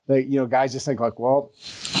 Guys just think well,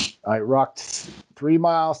 I rucked 3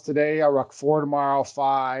 miles today. I ruck 4 tomorrow,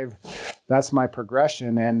 5. That's my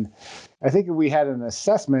progression. And I think if we had an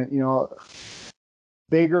assessment,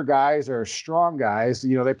 bigger guys or strong guys,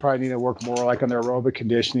 they probably need to work more on their aerobic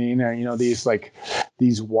conditioning, or,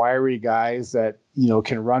 these wiry guys that,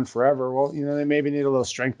 can run forever. Well, they maybe need a little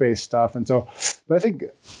strength-based stuff. And so, but I think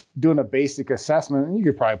doing a basic assessment, and you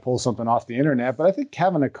could probably pull something off the internet, but I think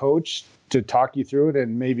having a coach to talk you through it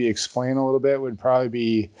and maybe explain a little bit would probably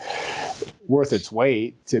be worth its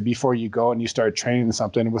weight before you go and you start training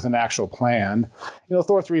something with an actual plan.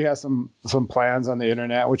 Thor 3 has some plans on the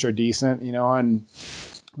internet, which are decent,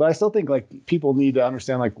 but I still think people need to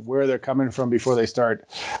understand where they're coming from before they start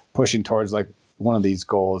pushing towards one of these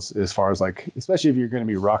goals, as far as especially if you're going to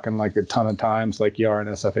be rocking a ton of times like you are in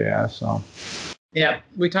SFAS. So. Yeah,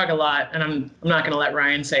 we talk a lot, and I'm not going to let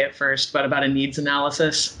Ryan say it first, but about a needs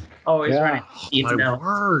analysis. Always running needs analysis. My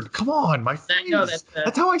word, come on, my face.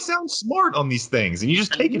 That's how I sound smart on these things, and you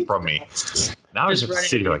just take it from me. Now I just have to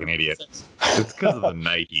sit here like an idiot. It's because of the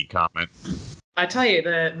Nike comment. I tell you,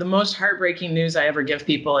 the most heartbreaking news I ever give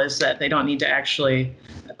people is that they don't need to actually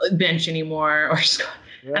bench anymore or squat.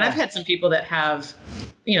 Yeah. And I've had some people that have,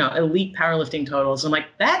 elite powerlifting totals. I'm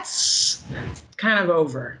that's kind of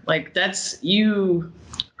over. You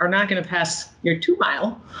are not going to pass your 2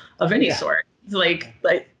 mile of any sort.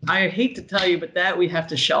 I hate to tell you, but that we have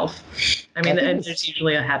to shelf. And there's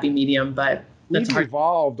usually a happy medium, but that's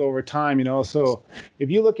evolved over time, So if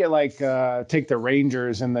you look at take the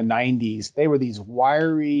Rangers in the 90s, they were these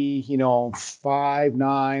wiry, 5'9",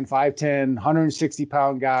 5'10",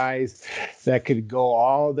 160-pound guys that could go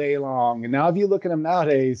all day long. And now if you look at them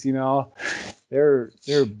nowadays, they're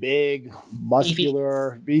big,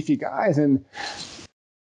 muscular, beefy guys. And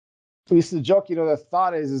we used to joke, the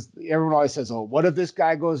thought is everyone always says, oh, what if this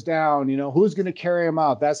guy goes down? Who's going to carry him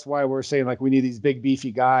out? That's why we're saying we need these big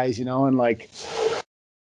beefy guys, and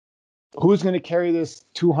who's going to carry this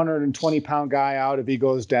 220-pound guy out if he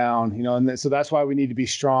goes down, and so that's why we need to be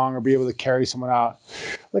strong or be able to carry someone out.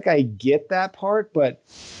 I get that part, but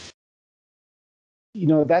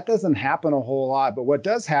that doesn't happen a whole lot. But what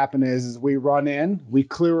does happen is we run in, we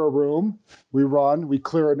clear a room, we run, we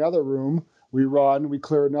clear another room. We run, we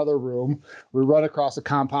clear another room, we run across a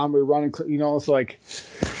compound, we run and clear,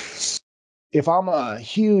 it's if I'm a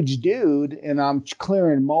huge dude and I'm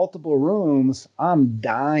clearing multiple rooms, I'm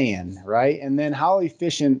dying, right? And then how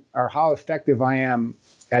efficient or how effective I am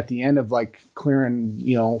at the end of clearing,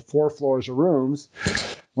 4 floors of rooms,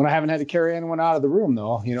 when I haven't had to carry anyone out of the room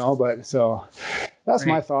though, but so that's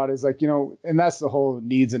my thought is like, and that's the whole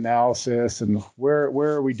needs analysis and where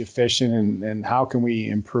are we deficient and how can we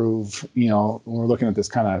improve, when we're looking at this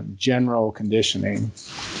kind of general conditioning.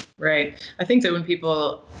 Right. I think that when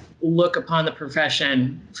people look upon the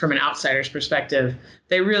profession from an outsider's perspective,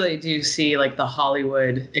 they really do see like the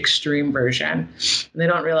Hollywood extreme version. And they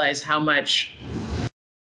don't realize how much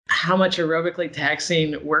aerobically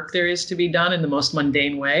taxing work there is to be done in the most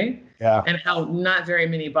mundane way. Yeah. And how not very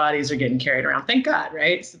many bodies are getting carried around. Thank God,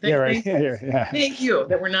 right? So thank you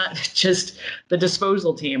that we're not just the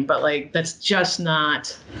disposal team, but like that's just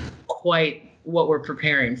not quite what we're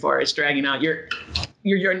preparing for, is dragging out your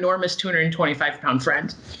enormous 225-pound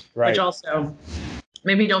friend, which also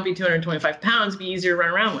maybe don't be 225 pounds, be easier to run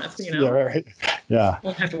around with, Yeah, right. Yeah.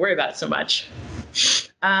 Won't have to worry about it so much.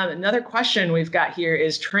 Another question we've got here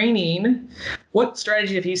is training. What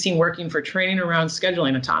strategy have you seen working for training around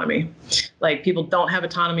scheduling autonomy? Like people don't have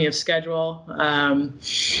autonomy of schedule.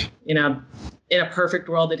 In a perfect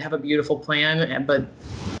world, they'd have a beautiful plan, but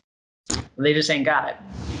they just ain't got it.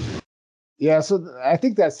 Yeah. So I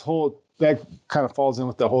think that kind of falls in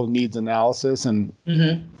with the whole needs analysis and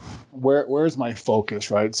where's my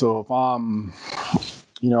focus, right? So if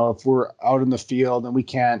if we're out in the field and we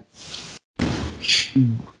can't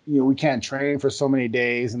train for so many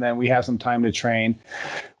days and then we have some time to train,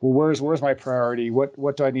 well, where's my priority?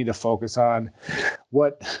 What do I need to focus on?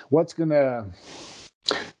 What's gonna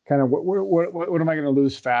kind of what am I going to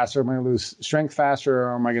lose faster? Am I going to lose strength faster,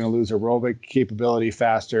 or am I going to lose aerobic capability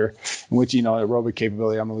faster? In which, aerobic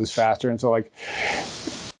capability I'm going to lose faster. And so like,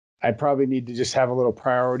 I probably need to just have a little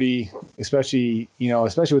priority, especially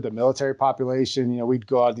with the military population. We'd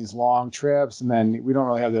go on these long trips and then we don't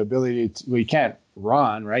really have the ability we can't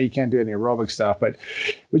run, right? You can't do any aerobic stuff, but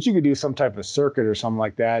you could do some type of circuit or something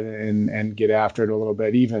like that and get after it a little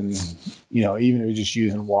bit, even if you're just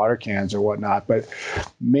using water cans or whatnot. But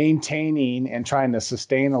maintaining and trying to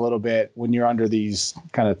sustain a little bit when you're under these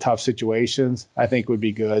kind of tough situations, I think would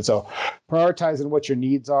be good. So prioritizing what your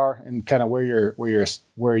needs are and kind of where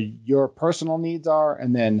your personal needs are,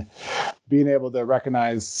 and then being able to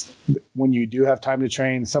recognize when you do have time to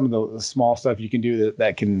train, some of the small stuff you can do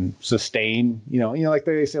that can sustain, like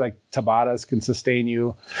they say, like Tabatas can sustain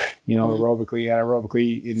you, aerobically,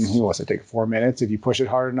 anaerobically in, what's it take 4 minutes if you push it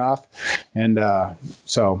hard enough. And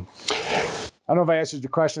so I don't know if I answered your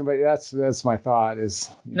question, but that's my thought is.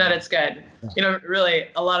 No, that's good. Really,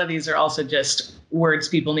 a lot of these are also just words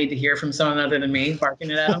people need to hear from someone other than me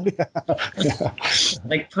barking it at them.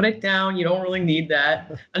 Like, put it down. You don't really need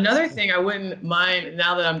that. Another thing I wouldn't mind,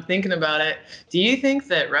 now that I'm thinking about it, do you think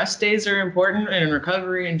that rest days are important in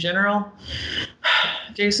recovery in general,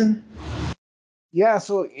 Jason? Yeah.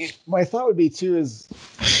 So my thought would be too is,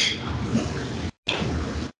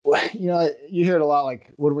 you hear it a lot,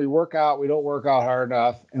 like when we work out, we don't work out hard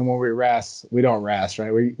enough. And when we rest, we don't rest,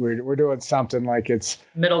 right? We're doing something like it's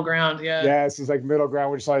middle ground. Yeah. Yeah. It's just like middle ground.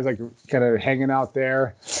 We're just always like kind of hanging out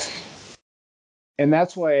there. And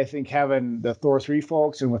that's why I think having the Thor 3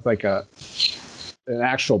 folks and with like an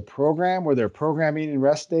actual program where they're programming in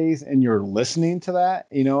rest days and you're listening to that,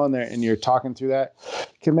 and you're talking through that,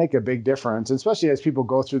 can make a big difference, especially as people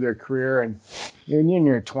go through their career and you're in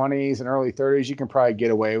your 20s and early 30s, you can probably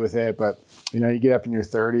get away with it. But, you get up in your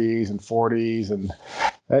 30s and 40s and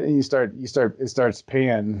it starts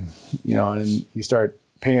paying, and you start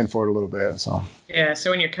paying for it a little bit. So yeah.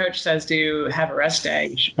 So when your coach says to have a rest day,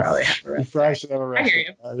 you should probably have a rest you probably should have a rest day.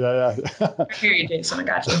 I hear you. Yeah. I hear you, Jason. I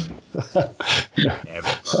got you.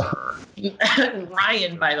 Never.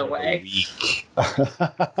 Ryan, by the way.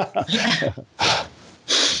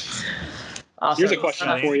 Also, here's a question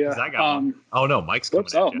for you. Oh no, Mike's coming.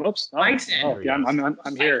 Mike's in. Oh, yeah,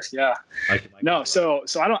 I'm here. Yeah. No, so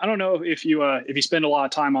I don't know if you spend a lot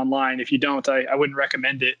of time online. If you don't, I wouldn't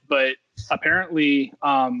recommend it. But apparently,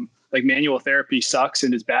 like manual therapy sucks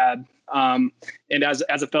and is bad. And as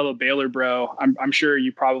a fellow Baylor bro, I'm sure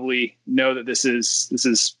you probably know that this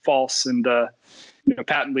is false and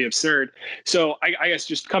patently absurd. So I guess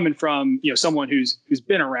just coming from someone who's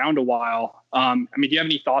been around a while. Do you have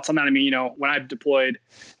any thoughts on that? When I've deployed,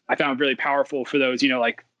 I found it really powerful for those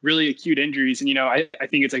like really acute injuries, and I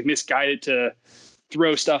think it's like misguided to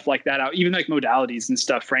throw stuff like that out, even like modalities and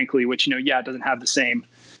stuff, frankly, which it doesn't have the same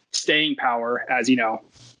staying power as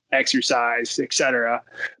exercise, etc.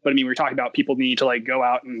 But we're talking about people need to like go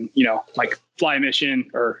out and like fly a mission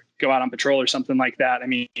or go out on patrol or something like that.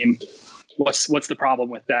 What's the problem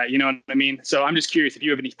with that? You know what I mean? So I'm just curious if you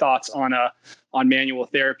have any thoughts on manual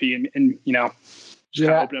therapy and just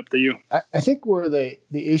kind of open up to you. I think where the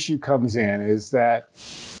issue comes in is that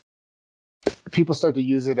people start to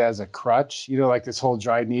use it as a crutch, like this whole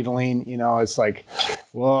dry needling, it's like,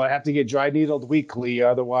 well, I have to get dry needled weekly.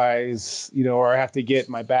 Otherwise, or I have to get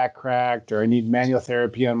my back cracked, or I need manual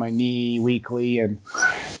therapy on my knee weekly.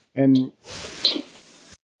 And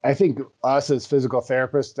I think us as physical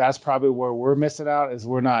therapists, that's probably where we're missing out, is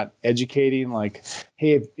we're not educating, like,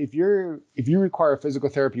 hey, if you require physical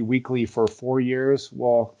therapy weekly for 4 years,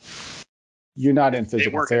 well, you're not in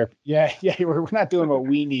physical therapy. Yeah. We're not doing what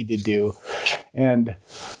we need to do.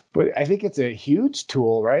 But I think it's a huge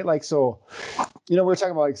tool, right? Like, so, we're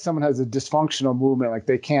talking about like someone has a dysfunctional movement, like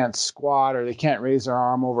they can't squat or they can't raise their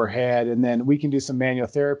arm overhead. And then we can do some manual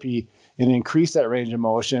therapy and increase that range of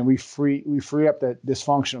motion. We free up that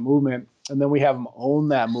dysfunctional movement. And then we have them own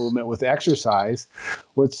that movement with exercise.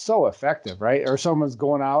 Well, it's so effective, right? Or someone's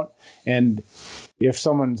going out, and if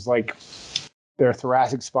someone's like, their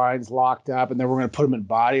thoracic spine's locked up, and then we're going to put them in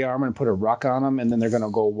body armor and put a ruck on them, and then they're going to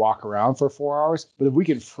go walk around for 4 hours. But if we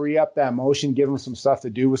can free up that motion, give them some stuff to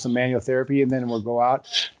do with some manual therapy, and then we'll go out,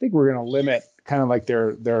 I think we're going to limit kind of like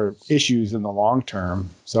their issues in the long term.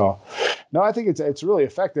 So, no, I think it's really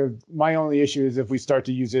effective. My only issue is if we start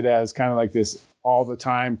to use it as kind of like this all the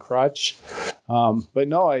time crutch. But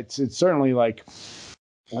no, it's certainly like,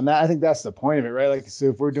 and I think that's the point of it, right? Like, so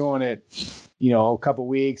if we're doing it, a couple of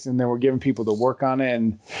weeks, and then we're giving people to work on it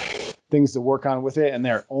and things to work on with it, and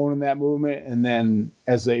they're owning that movement. And then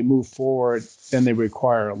as they move forward, then they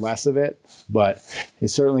require less of it, but it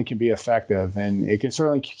certainly can be effective, and it can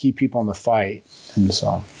certainly keep people in the fight. And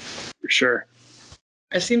so, for sure.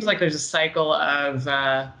 It seems like there's a cycle of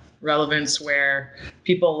relevance where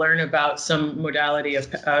people learn about some modality of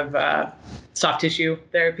soft tissue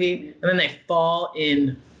therapy, and then they fall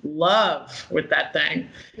in love with that thing,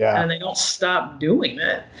 and they don't stop doing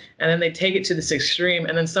it, and then they take it to this extreme,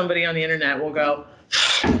 and then somebody on the internet will go,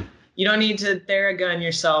 you don't need to Theragun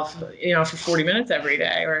yourself, for 40 minutes every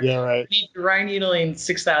day, or you need dry needling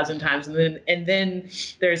 6,000 times, and then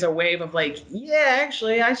there's a wave of like,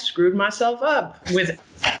 actually I screwed myself up with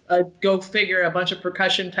go figure, a bunch of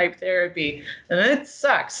percussion type therapy, and then it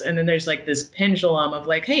sucks. And then there's like this pendulum of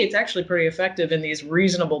like, hey, it's actually pretty effective in these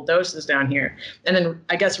reasonable doses down here. And then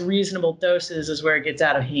I guess reasonable doses is where it gets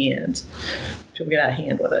out of hand. People get out of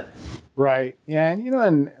hand with it. Right. Yeah. And,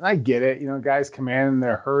 and I get it, guys come in and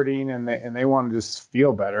they're hurting, and they want to just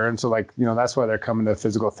feel better. And so like, that's why they're coming to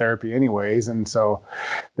physical therapy anyways. And so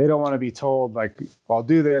they don't want to be told like, well, I'll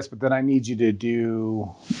do this, but then I need you to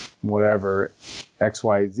do whatever,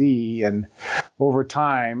 XYZ. And over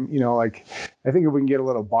time, like, I think if we can get a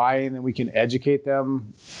little buy-in, then we can educate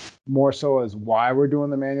them more so as why we're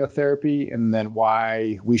doing the manual therapy, and then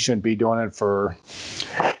why we shouldn't be doing it for,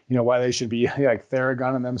 why they should be like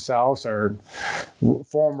Theragunning themselves or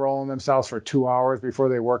foam rolling themselves for 2 hours before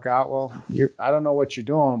they work out. Well, I don't know what you're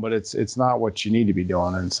doing, but it's not what you need to be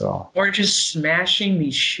doing. And so, or just smashing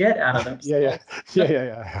the shit out of them. Yeah.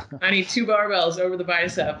 I need 2 barbells over the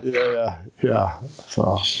bicep. Yeah.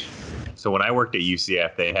 So when I worked at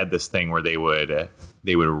UCF, they had this thing where they would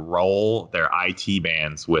roll their IT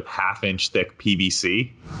bands with 1/2-inch thick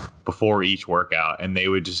PVC before each workout, and they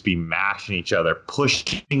would just be mashing each other,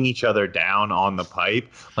 pushing each other down on the pipe.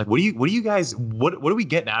 Like, what are we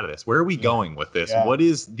getting out of this? Where are we going with this? Yeah. What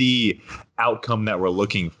is the outcome that we're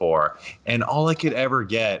looking for? And all I could ever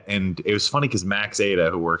get, and it was funny because Max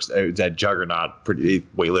Ada, who works at Juggernaut, pretty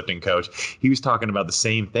weightlifting coach, he was talking about the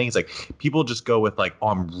same thing. It's like people just go with like, oh,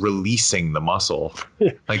 I'm releasing the muscle.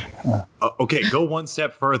 Like, okay, go one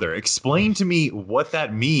step further. Explain to me what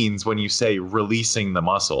that means when you say releasing the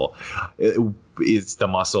muscle. Is the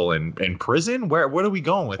muscle in prison? What are we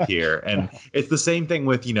going with here? And it's the same thing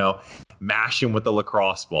with, mashing with the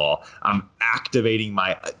lacrosse ball. I'm activating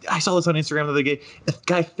I saw this on Instagram the other day, a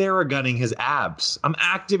guy Theragunning his abs. I'm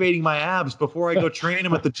activating my abs before I go train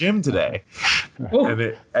him at the gym today.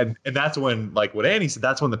 And that's when, like what Annie said,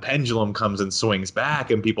 that's when the pendulum comes and swings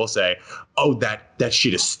back, and people say, oh, that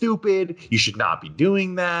shit is stupid. You should not be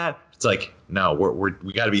doing that. It's like, no,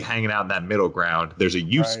 we got to be hanging out in that middle ground. There's a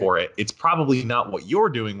use for it. It's probably not what you're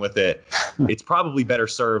doing with it. It's probably better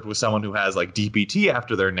served with someone who has like DPT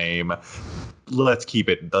after their name. Let's keep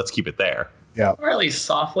it there. Yeah. Or at least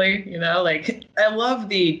softly, like I love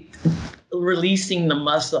the releasing the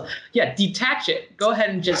muscle. Yeah, detach it. Go ahead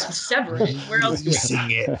and just sever it. Where else do we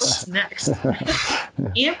see it? What's next?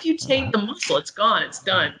 Amputate the muscle. It's gone. It's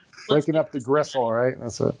done. Breaking up the gristle, right?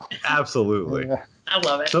 That's it. Absolutely. Yeah. I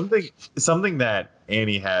love it. Something that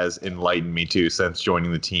Annie has enlightened me to since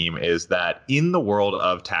joining the team is that in the world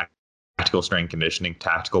of tactical strength conditioning,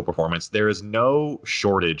 tactical performance, there is no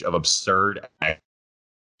shortage of absurd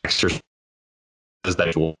exercises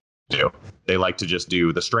that do. They like to just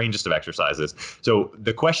do the strangest of exercises. So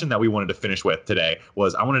the question that we wanted to finish with today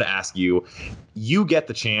was, I wanted to ask you, you get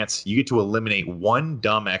the chance, you get to eliminate one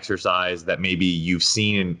dumb exercise that maybe you've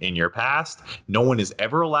seen in your past. No one is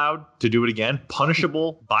ever allowed to do it again,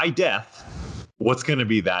 punishable by death. What's going to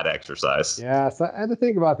be that exercise? Yeah, so I had to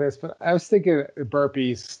think about this, but I was thinking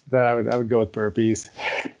burpees. That I would go with burpees,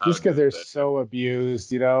 just because they're so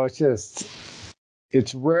abused.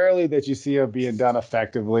 It's rarely that you see them being done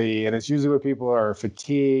effectively, and it's usually when people are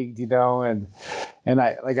fatigued, and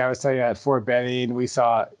I was telling you at Fort Benning, we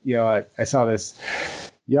saw, I saw this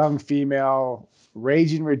young female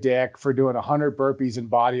raging ridic for doing 100 burpees in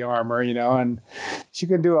body armor, and she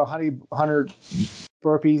can do 100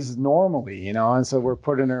 burpees normally, and so we're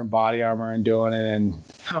putting her in body armor and doing it. And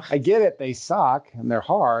I get it, they suck and they're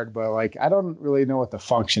hard, but I don't really know what the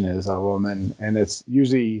function is of them, and it's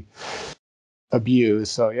usually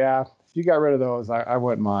abused. So yeah, if you got rid of those, I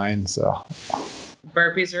wouldn't mind. So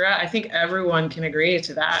burpees are out. I think everyone can agree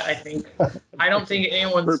to that. I don't think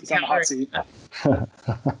anyone's countering that.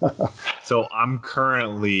 So I'm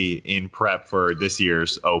currently in prep for this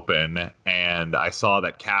year's Open, and I saw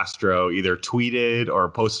that Castro either tweeted or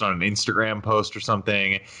posted on an Instagram post or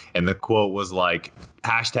something, and the quote was like,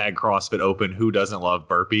 #CrossFit Open, who doesn't love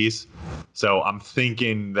burpees? So I'm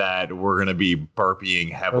thinking that we're going to be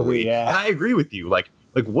burpeeing heavily. Yeah. And I agree with you. Like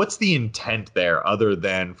what's the intent there other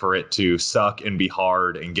than for it to suck and be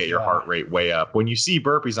hard and get your heart rate way up? When you see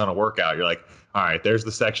burpees on a workout, you're like, all right, there's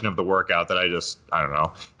the section of the workout that I don't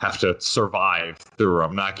know, have to survive through.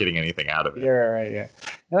 I'm not getting anything out of it. Yeah, right. Yeah.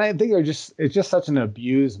 And I think it's just such an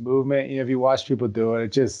abused movement. If you watch people do it,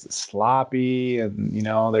 it's just sloppy, and,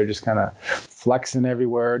 they're just kind of flexing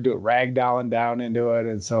everywhere, ragdolling down into it.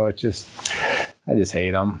 And so I just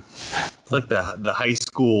hate them. It's like the high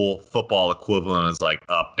school football equivalent is like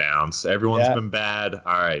up downs. Everyone's been bad.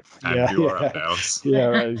 All right, time to do our up downs. Yeah,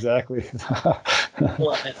 right, exactly.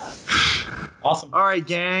 Love it. Awesome. All right,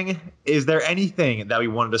 gang. Is there anything that we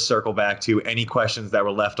wanted to circle back to? Any questions that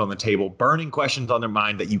were left on the table? Burning questions on their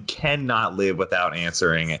mind that you cannot live without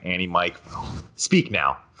answering? Annie, Mike, speak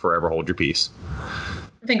now. Forever hold your peace.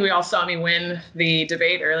 I think we all saw me win the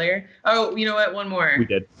debate earlier. Oh, you know what? One more. We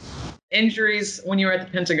did. Injuries when you were at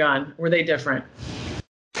the Pentagon, were they different?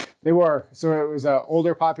 They were. So it was an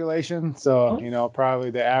older population. So,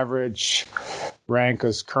 probably the average rank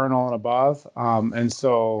was colonel and above. And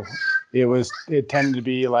so it tended to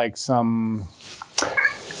be like some,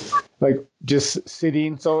 just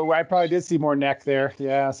sitting. So I probably did see more neck there.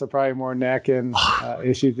 Yeah. So probably more neck and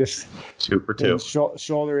issues, just 2 for 2.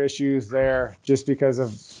 Shoulder issues there, just because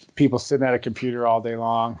of people sitting at a computer all day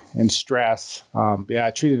long and stress.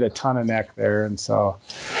 I treated a ton of neck there. And so,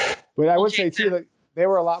 but I would say too, that they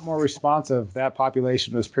were a lot more responsive. That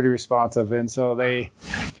population was pretty responsive. And so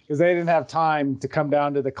because they didn't have time to come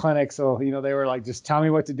down to the clinic. So, they were like, just tell me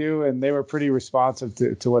what to do. And they were pretty responsive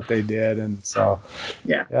to what they did. And so,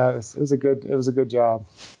 it was a good job.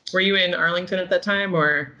 Were you in Arlington at that time,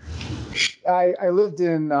 or? I lived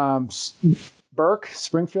in Burke,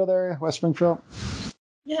 Springfield area, West Springfield.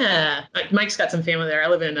 Yeah. Mike's got some family there. I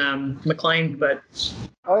live in McLean, but.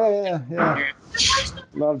 Oh, yeah.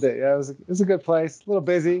 Loved it. Yeah, it was a good place. A little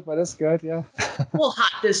busy, but it's good. Yeah. A little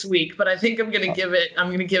hot this week, but I think I'm gonna give it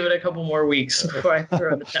a couple more weeks before I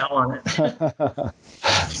throw the towel on it.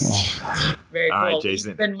 Very cool. All right,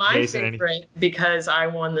 Jason. It's been my favorite because I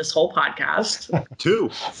won this whole podcast. Two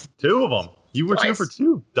of them. You were Twice. 2 for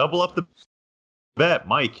 2. Double up the bet,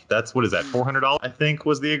 Mike. That's what is that? $400, I think,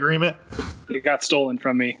 was the agreement. It got stolen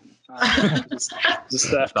from me.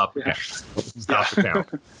 Stop the count.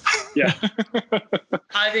 Yeah.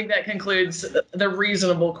 I think that concludes the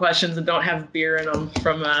reasonable questions that don't have beer in them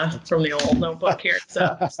from the old notebook here.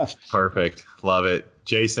 So Perfect. Love it.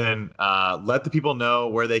 Jason, let the people know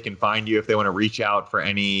where they can find you if they want to reach out for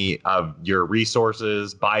any of your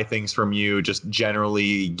resources, buy things from you, just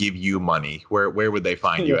generally give you money. Where would they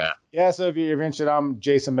find you at? Yeah, so if you're interested, I'm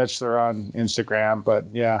Jason Michler on Instagram, but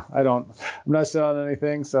I'm not selling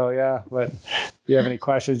anything. So yeah, but if you have any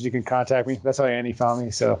questions, you can contact me. That's how Annie found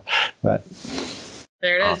me. So, but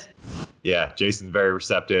there it is. Yeah, Jason's very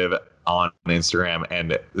receptive on Instagram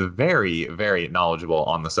and very, very knowledgeable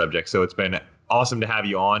on the subject. So it's been awesome to have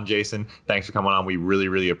you on, Jason. Thanks for coming on. We really,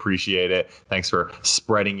 really appreciate it. Thanks for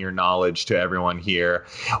spreading your knowledge to everyone here.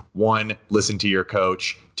 1, listen to your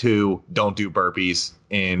coach. 2, don't do burpees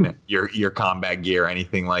in your combat gear,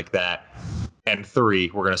 anything like that. And 3,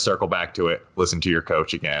 we're going to circle back to it. Listen to your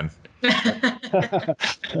coach again.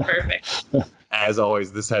 Perfect. As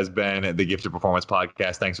always, this has been the Gifted Performance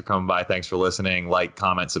Podcast. Thanks for coming by. Thanks for listening. Like,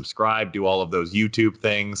 comment, subscribe, do all of those YouTube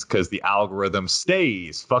things because the algorithm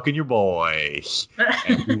stays fucking your boy.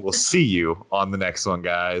 And we will see you on the next one,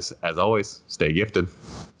 guys. As always, stay gifted.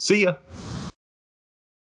 See ya.